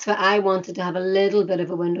 And that's why I wanted to have a little bit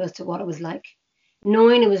of a window as to what it was like,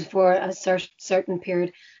 knowing it was for a certain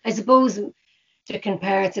period. I suppose to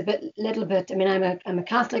compare, it's little bit. I'm a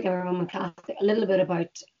Catholic, I'm a Roman Catholic. A little bit about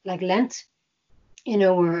like Lent,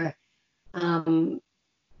 where on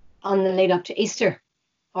the lead up to Easter,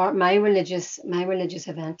 or my religious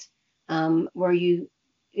event, where you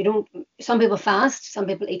don't. Some people fast, some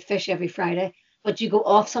people eat fish every Friday, but you go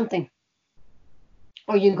off something,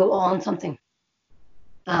 or you go on something.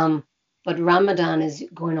 But Ramadan is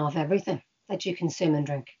going off everything that you consume and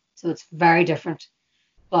drink, so it's very different.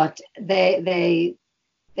 But they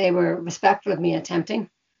were respectful of me attempting,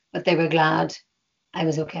 but they were glad I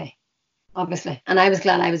was okay, obviously, and I was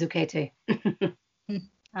glad I was okay too.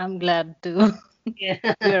 I'm glad too. Yeah,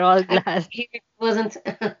 we're all glad. It wasn't.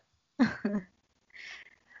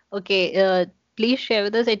 Okay, please share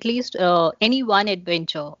with us at least any one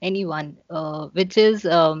adventure, which is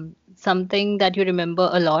something that you remember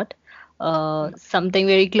a lot, something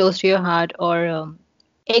very close to your heart, or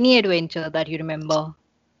any adventure that you remember.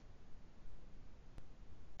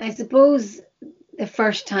 I suppose the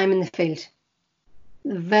first time in the field,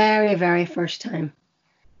 the very, very first time,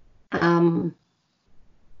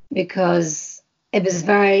 because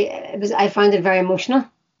I found it very emotional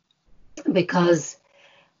because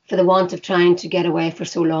for the want of trying to get away for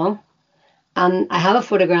so long. And I have a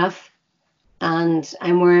photograph and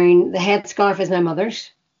I'm wearing the headscarf is my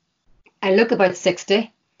mother's. I look about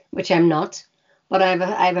 60, which I'm not, but I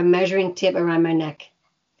have a measuring tape around my neck.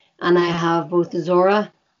 And I have both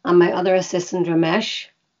Zora and my other assistant Ramesh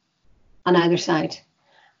on either side.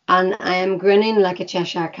 And I am grinning like a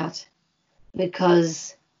Cheshire cat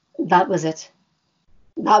because that was it.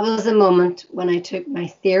 That was the moment when I took my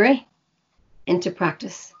theory into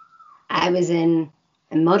practice. I was in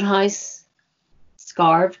a mud house,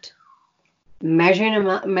 scarved, measuring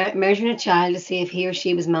a child to see if he or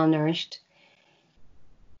she was malnourished,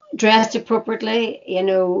 dressed appropriately,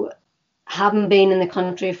 haven't been in the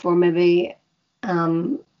country for maybe a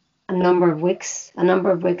number of weeks,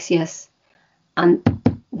 yes. And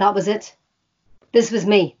that was it. This was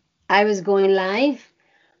me. I was going live.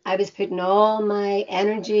 I was putting all my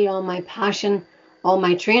energy, all my passion, all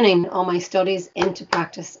my training, all my studies into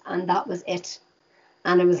practice. And that was it.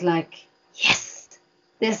 And it was like, yes,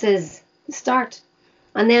 this is the start.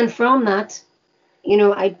 And then from that,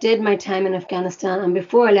 I did my time in Afghanistan, and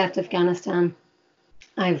before I left Afghanistan,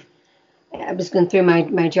 I was going through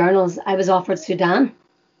my journals. I was offered Sudan,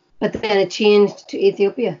 but then it changed to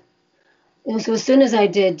Ethiopia. So as soon as I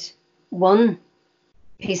did one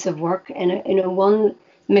piece of work in one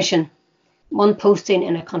mission, one posting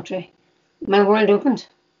in a country, my world opened.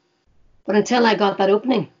 But until I got that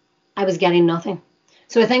opening, I was getting nothing.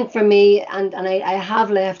 So I think for me, and I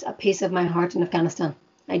have left a piece of my heart in Afghanistan.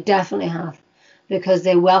 I definitely have, because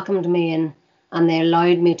they welcomed me in and they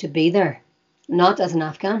allowed me to be there, not as an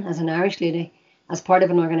Afghan, as an Irish lady, as part of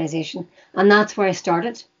an organisation. And that's where I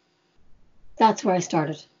started. That's where I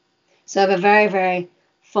started. So I have a very, very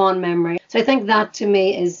fond memory. So I think that to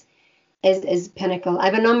me is pinnacle. I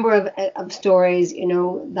have a number of stories,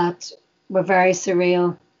 that were very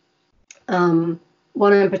surreal.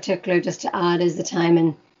 One in particular, just to add, is the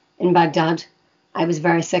time in Baghdad. I was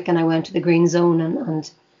very sick and I went to the green zone, and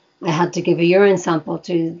I had to give a urine sample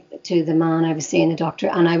to the man I was seeing, the doctor,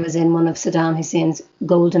 and I was in one of Saddam Hussein's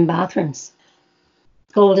golden bathrooms,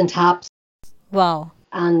 golden taps. Wow.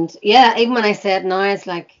 And yeah, even when I said now, it's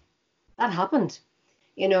like, that happened.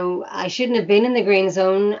 I shouldn't have been in the green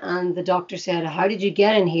zone. And the doctor said, how did you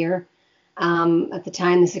get in here? At the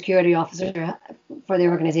time, the security officer for the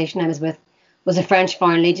organisation I was with was a French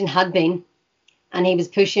Foreign Legion, had been, and he was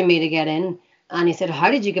pushing me to get in. And he said,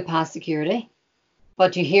 how did you get past security?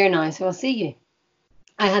 But you're here now, so I'll see you.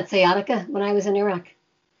 I had sciatica when I was in Iraq,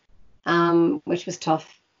 which was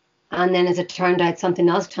tough. And then as it turned out, something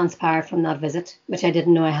else transpired from that visit, which I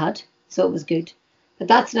didn't know I had. So it was good. But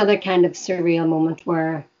that's another kind of surreal moment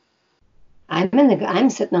where I'm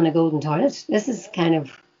sitting on a golden toilet. This is kind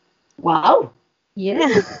of wow.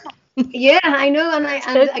 Yeah. Yeah, I know. And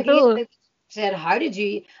So again, cool. I said, how did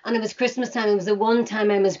you? And it was Christmas time. It was the one time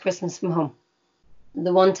I missed Christmas from home.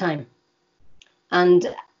 The one time. And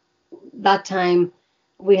that time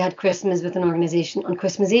we had Christmas with an organisation on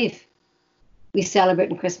Christmas Eve. We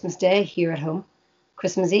celebrate on Christmas Day here at home,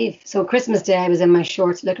 Christmas Eve. So Christmas Day, I was in my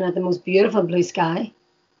shorts looking at the most beautiful blue sky.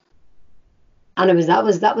 And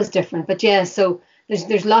that was different. But yeah, so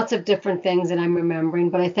there's lots of different things that I'm remembering.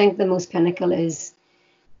 But I think the most pinnacle is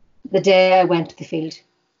the day I went to the field.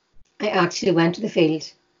 I actually went to the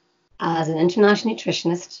field as an international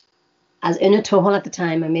nutritionist, as Una Tohal at the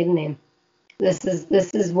time, my maiden name. This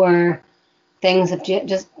is where things have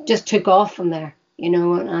just took off from there,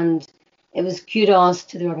 and it was kudos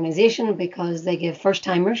to the organisation because they give first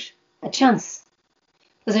timers a chance.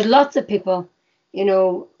 Because there's lots of people,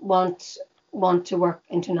 want to work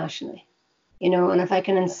internationally, and if I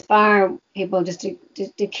can inspire people just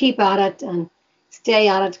to keep at it and stay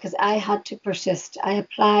at it, because I had to persist. I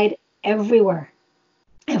applied everywhere.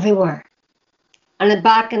 And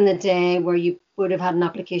back in the day where you would have had an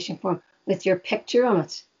application form with your picture on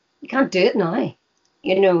it, you can't do it now,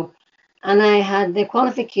 And I had the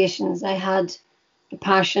qualifications, I had the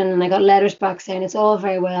passion, and I got letters back saying it's all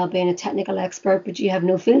very well being a technical expert, but you have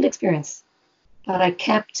no field experience. But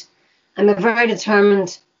I'm a very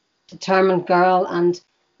determined girl, and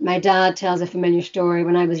my dad tells a familiar story.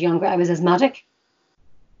 When I was younger, I was asthmatic,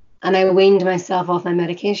 and I weaned myself off my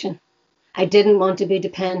medication. I didn't want to be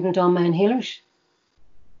dependent on my inhalers.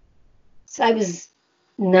 So I was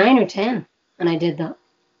 9 or 10, and I did that.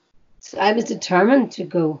 So I was determined to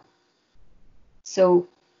go. So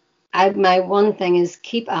my one thing is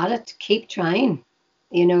keep at it, keep trying,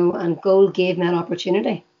 and Gold gave me that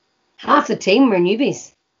opportunity. Half the team were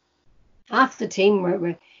newbies. Half the team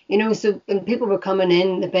were so when people were coming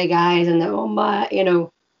in, the big eyes and the, oh my,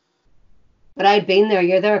 but I'd been there.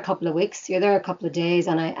 You're there a couple of weeks, you're there a couple of days,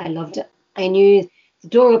 and I loved it. I knew the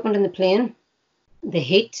door opened in the plane, the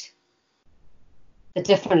heat, the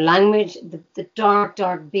different language, the dark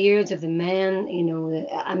beards of the men,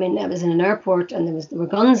 I was in an airport and there were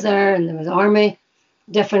guns there and there was army,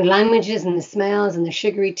 different languages and the smells and the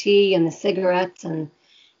sugary tea and the cigarettes, and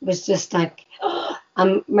it was just like,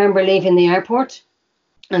 I remember leaving the airport,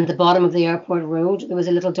 and at the bottom of the airport road, there was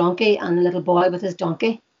a little donkey and a little boy with his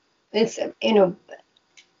donkey. It's,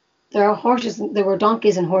 there were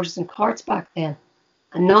donkeys and horses and carts back then,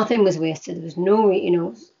 and nothing was wasted. There was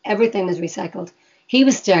no, everything was recycled. He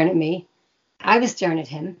was staring at me, I was staring at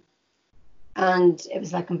him, and it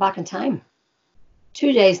was like I'm back in time.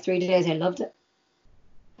 2 days, 3 days, I loved it.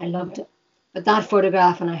 But that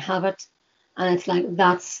photograph, and I have it, and it's like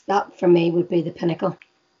that for me would be the pinnacle.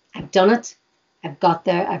 I've done it. I've got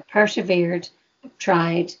there. I've persevered. I've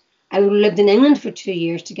tried. I lived in England for 2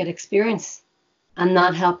 years to get experience, and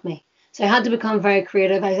that helped me. So I had to become very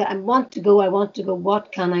creative. I said, I want to go.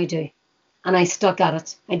 What can I do? And I stuck at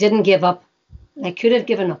it. I didn't give up. I could have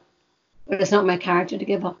given up, but it's not my character to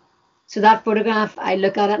give up. So that photograph, I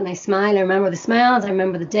look at it and I smile. I remember the smells, I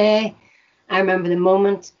remember the day, I remember the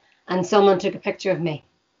moment, and someone took a picture of me.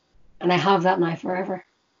 And I have that now forever.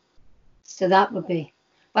 So that would be.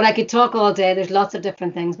 But I could talk all day. There's lots of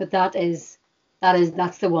different things, but that's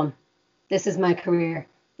the one. This is my career.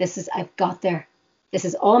 I've got there. This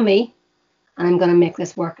is all me, and I'm going to make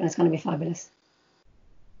this work, and it's going to be fabulous.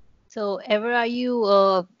 So, ever are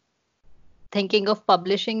you thinking of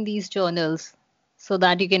publishing these journals so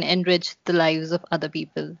that you can enrich the lives of other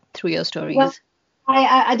people through your stories? Well,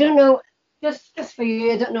 I don't know. Just for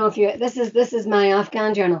you, I don't know if you. This is my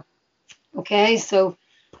Afghan journal. Okay, so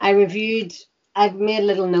I've made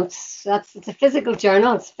little notes. It's a physical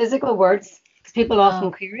journal. It's physical words because people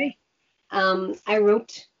often query. I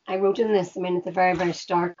wrote in this. I mean, at the very, very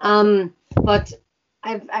start. But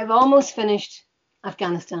I've almost finished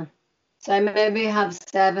Afghanistan, so I maybe have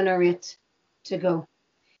 7 or 8 to go.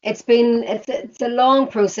 It's a long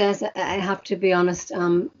process. I have to be honest,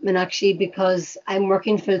 Meenakshi, because I'm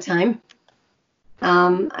working full time.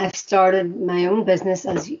 I've started my own business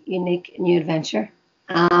as Unique New Adventure.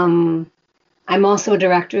 I'm also a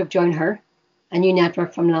director of Join Her, a new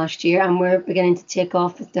network from last year, and we're beginning to take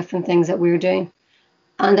off with different things that we're doing.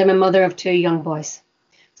 And I'm a mother of 2 young boys.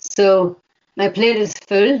 So my plate is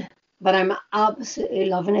full, but I'm absolutely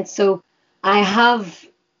loving it. So I have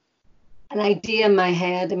an idea in my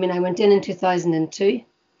head. I mean, I went in 2002,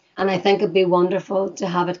 and I think it'd be wonderful to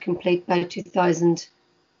have it complete by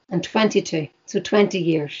 2022. So 20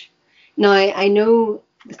 years. Now, I know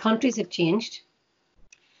the countries have changed.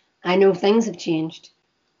 I know things have changed,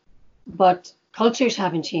 but cultures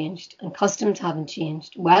haven't changed and customs haven't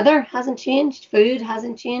changed. Weather hasn't changed. Food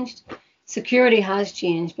hasn't changed. Security has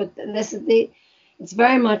changed. But it's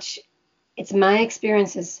very much, it's my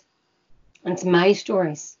experiences and it's my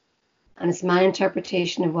stories and it's my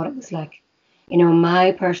interpretation of what it was like,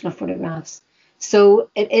 my personal photographs. So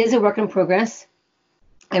it is a work in progress.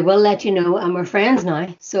 I will let you know, and we're friends now,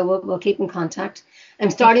 so we'll keep in contact. I'm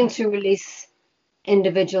starting to release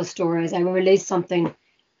individual stories. I released something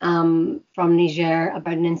from Niger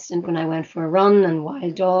about an incident when I went for a run and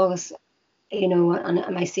wild dogs,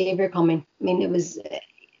 and my savior coming. I mean, it was,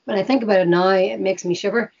 when I think about it now, it makes me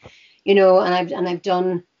shiver, and I've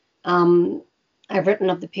done, I've written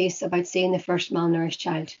up the piece about seeing the first malnourished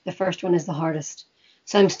child. The first one is the hardest.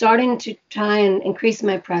 So I'm starting to try and increase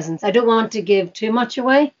my presence. I don't want to give too much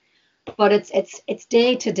away, but it's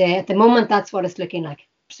day to day. At the moment, that's what it's looking like.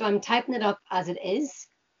 So I'm typing it up as it is.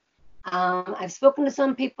 I've spoken to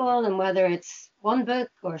some people, and whether it's 1 book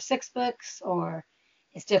or 6 books, or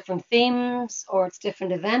it's different themes, or it's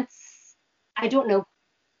different events, I don't know.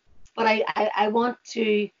 But I want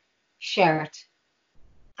to share it.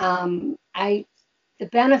 The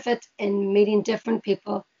benefit in meeting different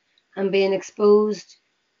people and being exposed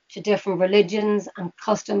to different religions and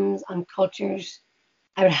customs and cultures,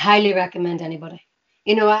 I would highly recommend anybody.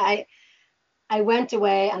 I went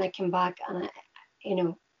away and I came back, and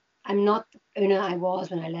I'm not the Una I was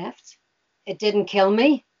when I left. It didn't kill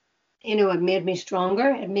me. It made me stronger.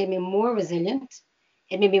 It made me more resilient.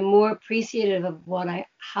 It made me more appreciative of what I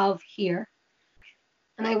have here.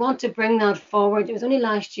 And I want to bring that forward. It was only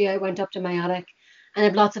last year I went up to my attic and I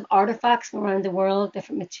have lots of artifacts from around the world,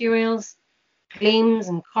 different materials, gleams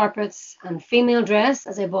and carpets and female dress,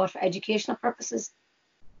 as I bought for educational purposes.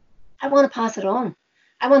 I want to pass it on.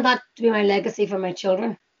 I want that to be my legacy for my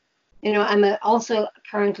children. I'm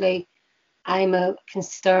a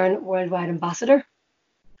Concern Worldwide Ambassador,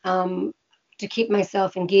 to keep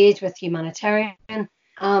myself engaged with humanitarian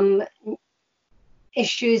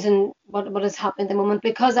issues and what has happened at the moment.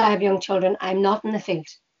 Because I have young children, I'm not in the field.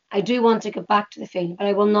 I do want to go back to the field, but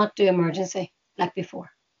I will not do emergency like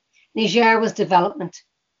before. Niger was development.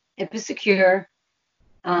 It was secure.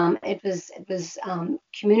 It was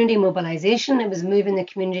community mobilization. It was moving the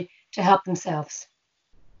community to help themselves.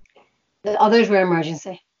 The others were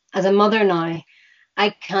emergency. As a mother now, I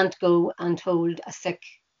can't go and hold a sick,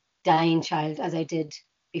 dying child as I did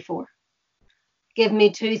before. Give me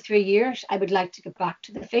 2-3 years, I would like to go back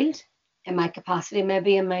to the field in my capacity,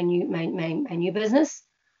 maybe in my new business,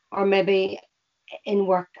 or maybe in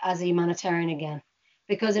work as a humanitarian again,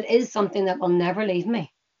 because it is something that will never leave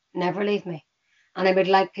me. And I would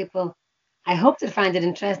like people, I hope they find it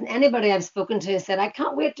interesting. Anybody I've spoken to has said, I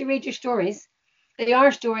can't wait to read your stories. They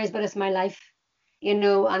are stories, but it's my life, and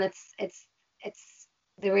it's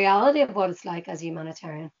the reality of what it's like as a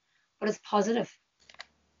humanitarian, but it's positive.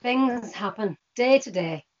 Things happen day to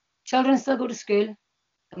day. Children still go to school.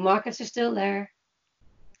 The markets are still there.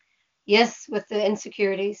 Yes, with the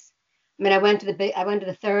insecurities. I mean, I went to the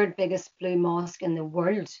 3rd biggest blue mosque in the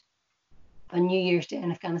world on New Year's Day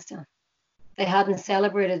in Afghanistan. They hadn't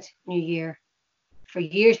celebrated New Year for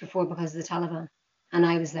years before because of the Taliban, and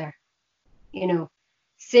I was there. You know,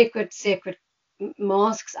 sacred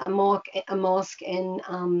mosques, a mosque in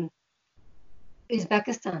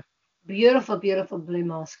Uzbekistan, beautiful blue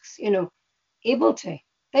mosques. You know, able to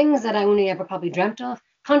things that I only ever probably dreamt of,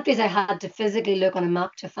 countries I had to physically look on a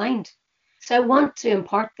map to find. So I want to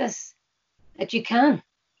impart this that you can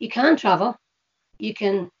travel, you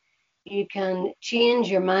can change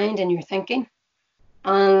your mind and your thinking,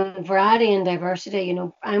 and variety and diversity. You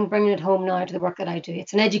know, I'm bringing it home now to the work that I do.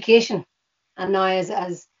 It's an education, and now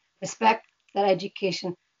as respect that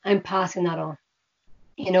education, I'm passing that on.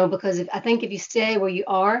 You know, because I think if you stay where you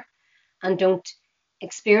are and don't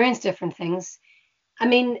experience different things, I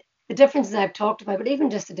mean, the differences I've talked about, but even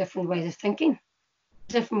just the different ways of thinking,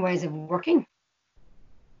 different ways of working,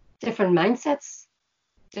 different mindsets,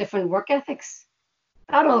 different work ethics,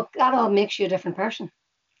 that all makes you a different person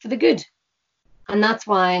for the good. And that's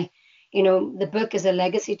why, you know, the book is a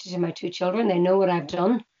legacy to my two children. They know what I've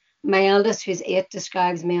done. My eldest, who's 8,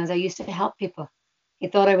 describes me as I used to help people. He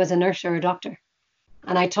thought I was a nurse or a doctor.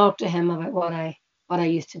 And I talked to him about what I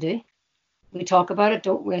used to do. We talk about it.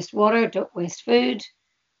 Don't waste water. Don't waste food.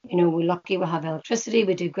 You know, we're lucky we have electricity.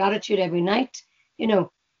 We do gratitude every night. You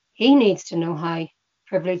know, he needs to know how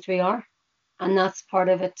privileged we are. And that's part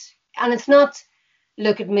of it. And it's not,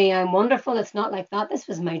 look at me, I'm wonderful. It's not like that. This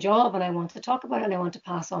was my job and I want to talk about it and I want to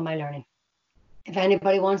pass on my learning. If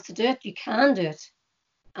anybody wants to do it, you can do it.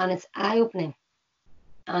 And it's eye-opening.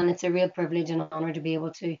 And it's a real privilege and honor to be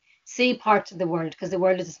able to see parts of the world, because the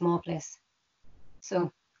world is a small place.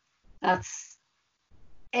 So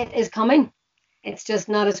it is coming. It's just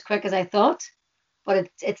not as quick as I thought, but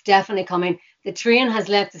it's definitely coming. The train has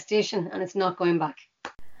left the station and it's not going back.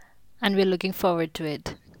 And we're looking forward to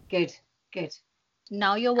it. Good.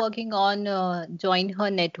 Now you're working on Join Her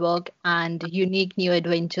Network and Unique New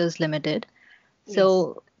Adventures Limited.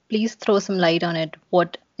 So Yes. please throw some light on it.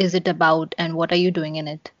 What is it about and what are you doing in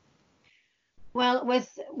it? Well,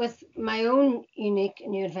 with my own unique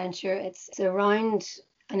new adventure, it's around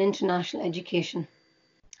an international education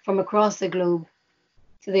from across the globe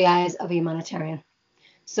to the eyes of a humanitarian.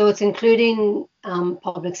 So it's including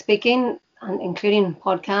public speaking and including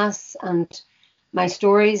podcasts and my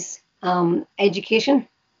stories, education,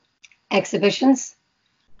 exhibitions,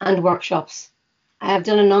 and workshops. I have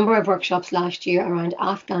done a number of workshops last year around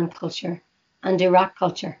Afghan culture and Iraq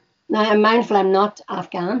culture. Now, I'm mindful I'm not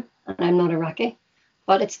Afghan and I'm not Iraqi,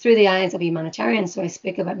 but it's through the eyes of a humanitarian, so I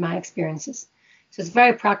speak about my experiences. So it's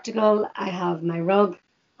very practical. I have my rug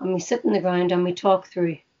and we sit on the ground and we talk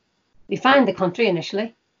through. We find the country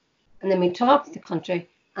initially, and then we talk to the country,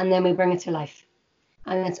 and then we bring it to life.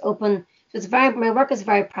 And it's open. So it's my work is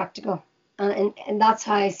very practical, and that's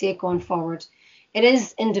how I see it going forward. It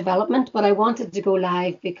is in development, but I wanted to go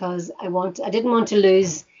live because I didn't want to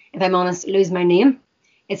lose, if I'm honest, lose my name.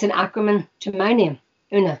 It's an acronym to my name,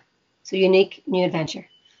 Una. So Unique New Adventure.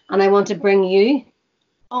 And I want to bring you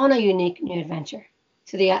on a unique new adventure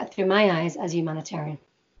through my eyes as a humanitarian.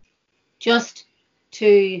 Just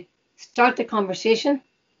to start the conversation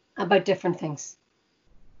about different things.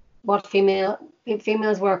 What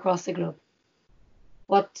females wear across the globe.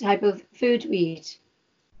 What type of food we eat.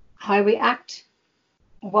 How we act.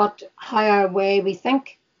 How our way we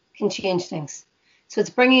think can change things. So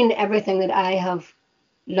it's bringing everything that I have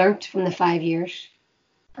learnt from the 5 years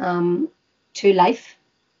to life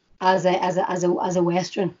as a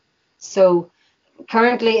Western. So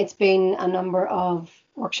currently it's been a number of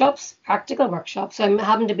workshops, practical workshops. So I'm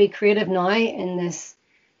having to be creative now in this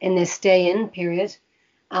stay-in period.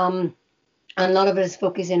 And a lot of it is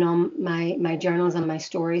focusing on my journals and my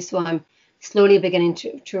stories. So I'm slowly beginning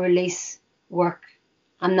to release work,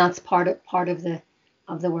 and that's part of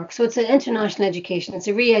the work. So it's an international education. It's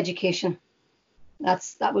a re-education.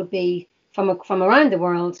 That would be from around the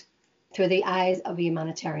world through the eyes of a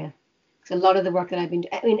humanitarian. So a lot of the work that I've been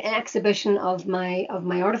doing, an exhibition of my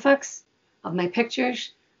artifacts, of my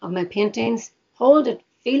pictures, of my paintings. Hold it,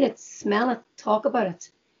 feel it, smell it, talk about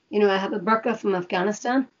it. You know, I have a burqa from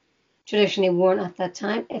Afghanistan, traditionally worn at that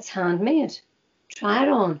time. It's handmade. Try it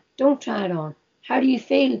on. Don't try it on. How do you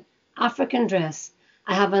feel? African dress.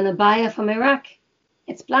 I have an abaya from Iraq.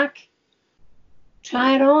 It's black.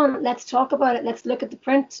 Try it on. Let's talk about it. Let's look at the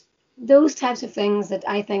print. Those types of things that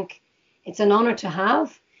I think it's an honor to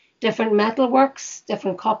have. Different metal works,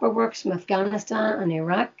 different copper works from Afghanistan and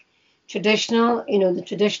Iraq. Traditional, you know, the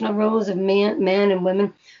traditional roles of men and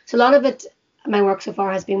women. So a lot of it, my work so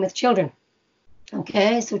far has been with children.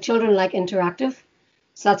 Okay, so children like interactive.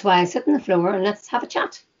 So that's why I sit on the floor and let's have a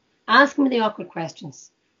chat. Ask me the awkward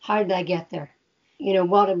questions. How did I get there?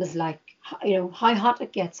 what it was like, how hot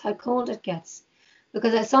it gets, how cold it gets.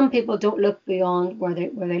 Because some people don't look beyond where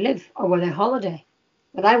they live or where they holiday.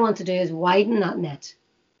 What I want to do is widen that net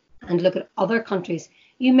and look at other countries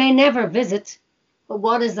you may never visit, but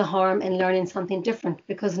what is the harm in learning something different?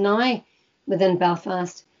 Because now within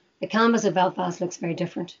Belfast, the canvas of Belfast looks very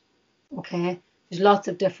different. Okay, there's lots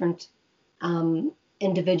of different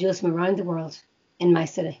individuals from around the world in my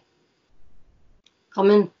city,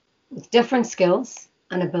 coming with different skills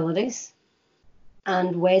and abilities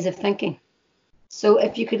and ways of thinking. So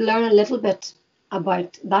if you could learn a little bit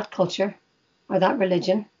about that culture or that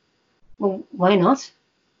religion, well, why not?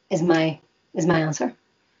 Is my answer,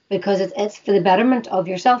 because it's for the betterment of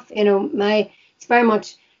yourself. It's very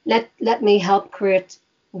much let me help create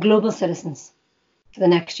global citizens for the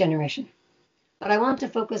next generation. But I want to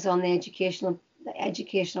focus on the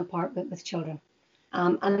educational part with children,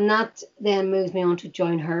 and that then moves me on to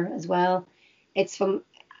Join Her as well. It's from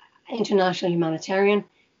international humanitarian,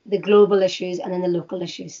 the global issues, and then the local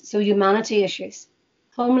issues. So humanity issues,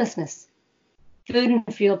 homelessness, food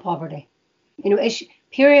and fuel poverty,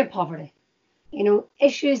 period poverty,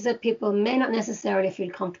 issues that people may not necessarily feel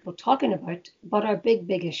comfortable talking about, but are big,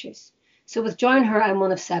 big issues. So with Join Her, I'm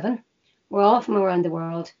one of 7. We're all from around the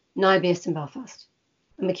world, now based in Belfast.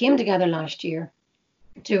 And we came together last year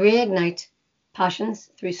to reignite passions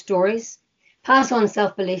through stories, pass on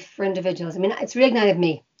self-belief for individuals. It's reignited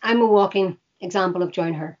me. I'm a walking example of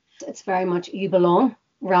Join Her. It's very much you belong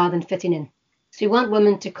rather than fitting in. So you want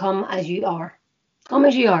women to come as you are. Come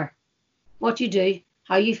as you are. What you do,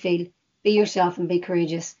 how you feel, be yourself and be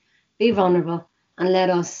courageous, be vulnerable, and let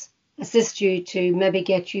us assist you to maybe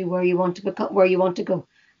get you where you want to go.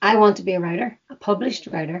 I want to be a writer, a published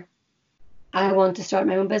writer. I want to start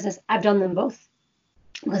my own business. I've done them both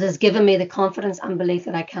because it's given me the confidence and belief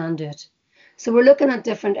that I can do it. So we're looking at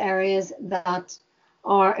different areas that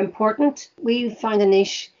are important. We found a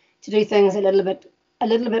niche to do things a little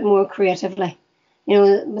bit more creatively,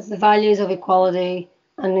 with the values of equality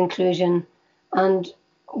and inclusion, and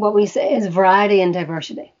what we say is variety and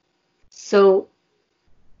diversity. So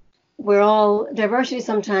diversity,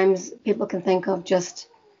 sometimes people can think of just,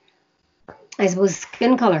 I suppose,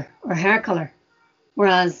 skin color or hair color,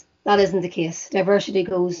 whereas that isn't the case. Diversity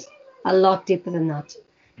goes a lot deeper than that.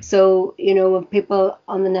 So, people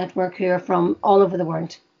on the network who are from all over the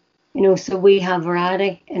world, so we have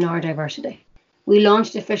variety in our diversity. We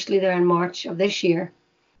launched officially there in March of this year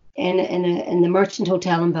in the Merchant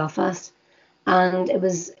Hotel in Belfast. And it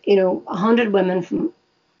was, 100 women from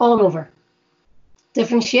all over,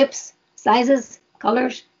 different shapes, sizes,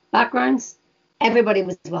 colours, backgrounds. Everybody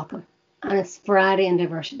was welcome. And it's variety and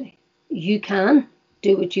diversity. You can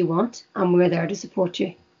do what you want, and we're there to support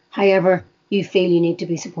you. However you feel you need to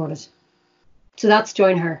be supported. So that's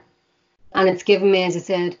Join Her. And it's given me, as I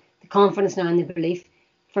said, the confidence now and the belief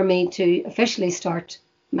for me to officially start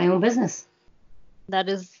my own business. That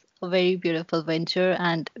is a very beautiful venture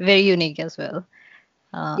and very unique as well.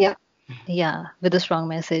 Yeah. Yeah, with a strong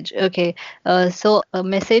message. Okay, so a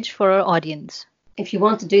message for our audience. If you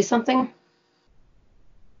want to do something,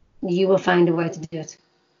 you will find a way to do it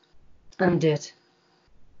and do it.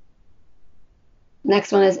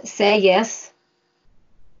 Next one is say yes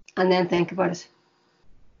and then think about it.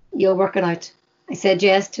 You'll work it out. I said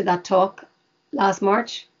yes to that talk last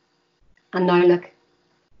March, and now look,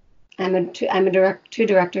 I'm two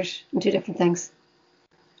directors in 2 different things.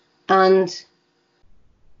 And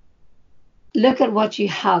look at what you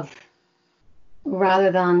have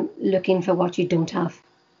rather than looking for what you don't have.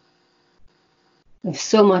 There's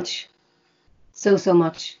so much, so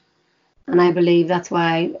much. And I believe that's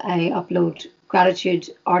why I upload gratitude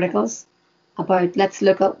articles about let's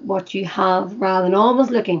look at what you have rather than always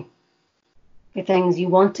looking for things you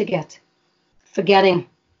want to get, forgetting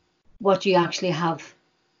what you actually have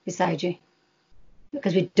beside you,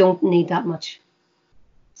 because we don't need that much.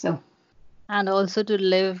 So. And also to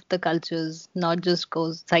live the cultures, not just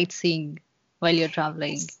go sightseeing while you're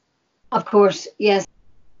traveling. Of course, yes.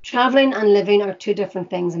 Traveling and living are 2 different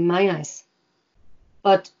things in my eyes.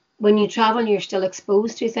 But when you travel, you're still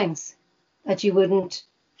exposed to things that you wouldn't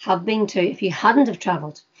have been to if you hadn't have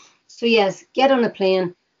traveled. So yes, get on a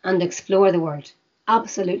plane and explore the world.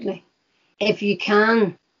 Absolutely. If you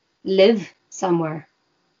can live somewhere,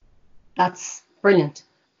 that's brilliant.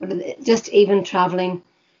 But just even traveling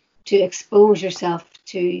to expose yourself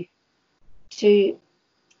to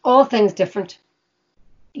all things different,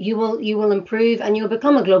 you will improve and you'll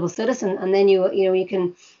become a global citizen. And then you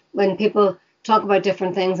can, when people talk about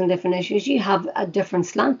different things and different issues, you have a different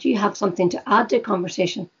slant. You have something to add to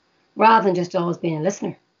conversation rather than just always being a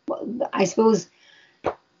listener. I suppose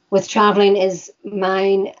with traveling is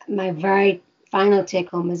my very final take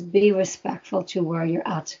home is be respectful to where you're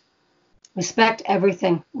at. Respect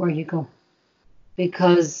everything where you go.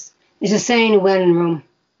 Because there's a saying when in Rome,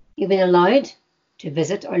 you've been allowed to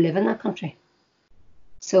visit or live in that country.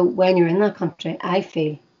 So when you're in that country, I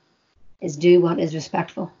feel, is do what is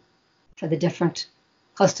respectful for the different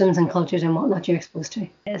customs and cultures and whatnot you're exposed to.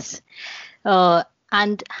 Yes.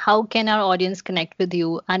 And how can our audience connect with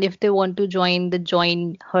you? And if they want to join the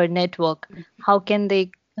Join Her network, how can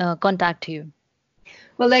they contact you?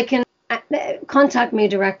 Well, they can contact me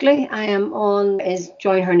directly. I am on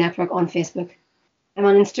Join Her Network on Facebook. I'm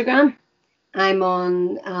on Instagram. I'm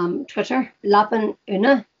on Twitter, Lappin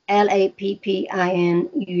Una,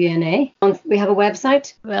 Lappinuna. We have a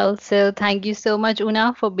website. Well, so thank you so much,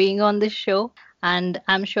 Una, for being on this show. And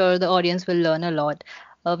I'm sure the audience will learn a lot.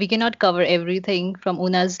 We cannot cover everything from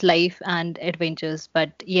Una's life and adventures,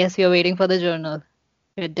 but yes, we are waiting for the journal.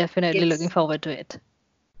 We're definitely looking forward to it.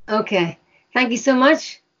 Okay. Thank you so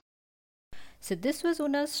much. So, this was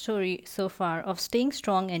Una's story so far of staying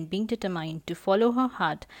strong and being determined to follow her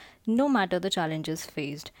heart no matter the challenges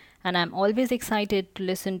faced. And I'm always excited to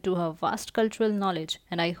listen to her vast cultural knowledge,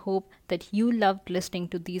 and I hope that you loved listening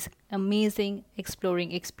to these amazing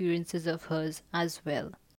exploring experiences of hers as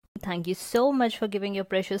well. Thank you so much for giving your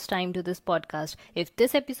precious time to this podcast. If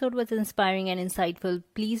this episode was inspiring and insightful,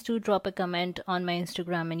 please do drop a comment on my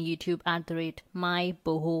Instagram and YouTube at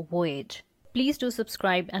 @mybohovoyage. Please do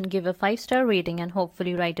subscribe and give a 5-star rating and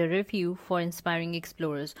hopefully write a review for Inspiring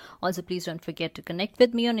Explorers. Also, please don't forget to connect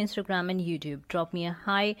with me on Instagram and YouTube. Drop me a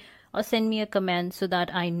hi or send me a comment so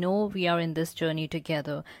that I know we are in this journey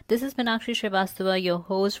together. This is Meenakshi Srivastava, your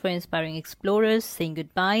host for Inspiring Explorers, saying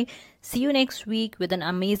goodbye. See you next week with an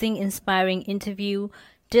amazing, inspiring interview.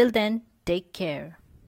 Till then, take care.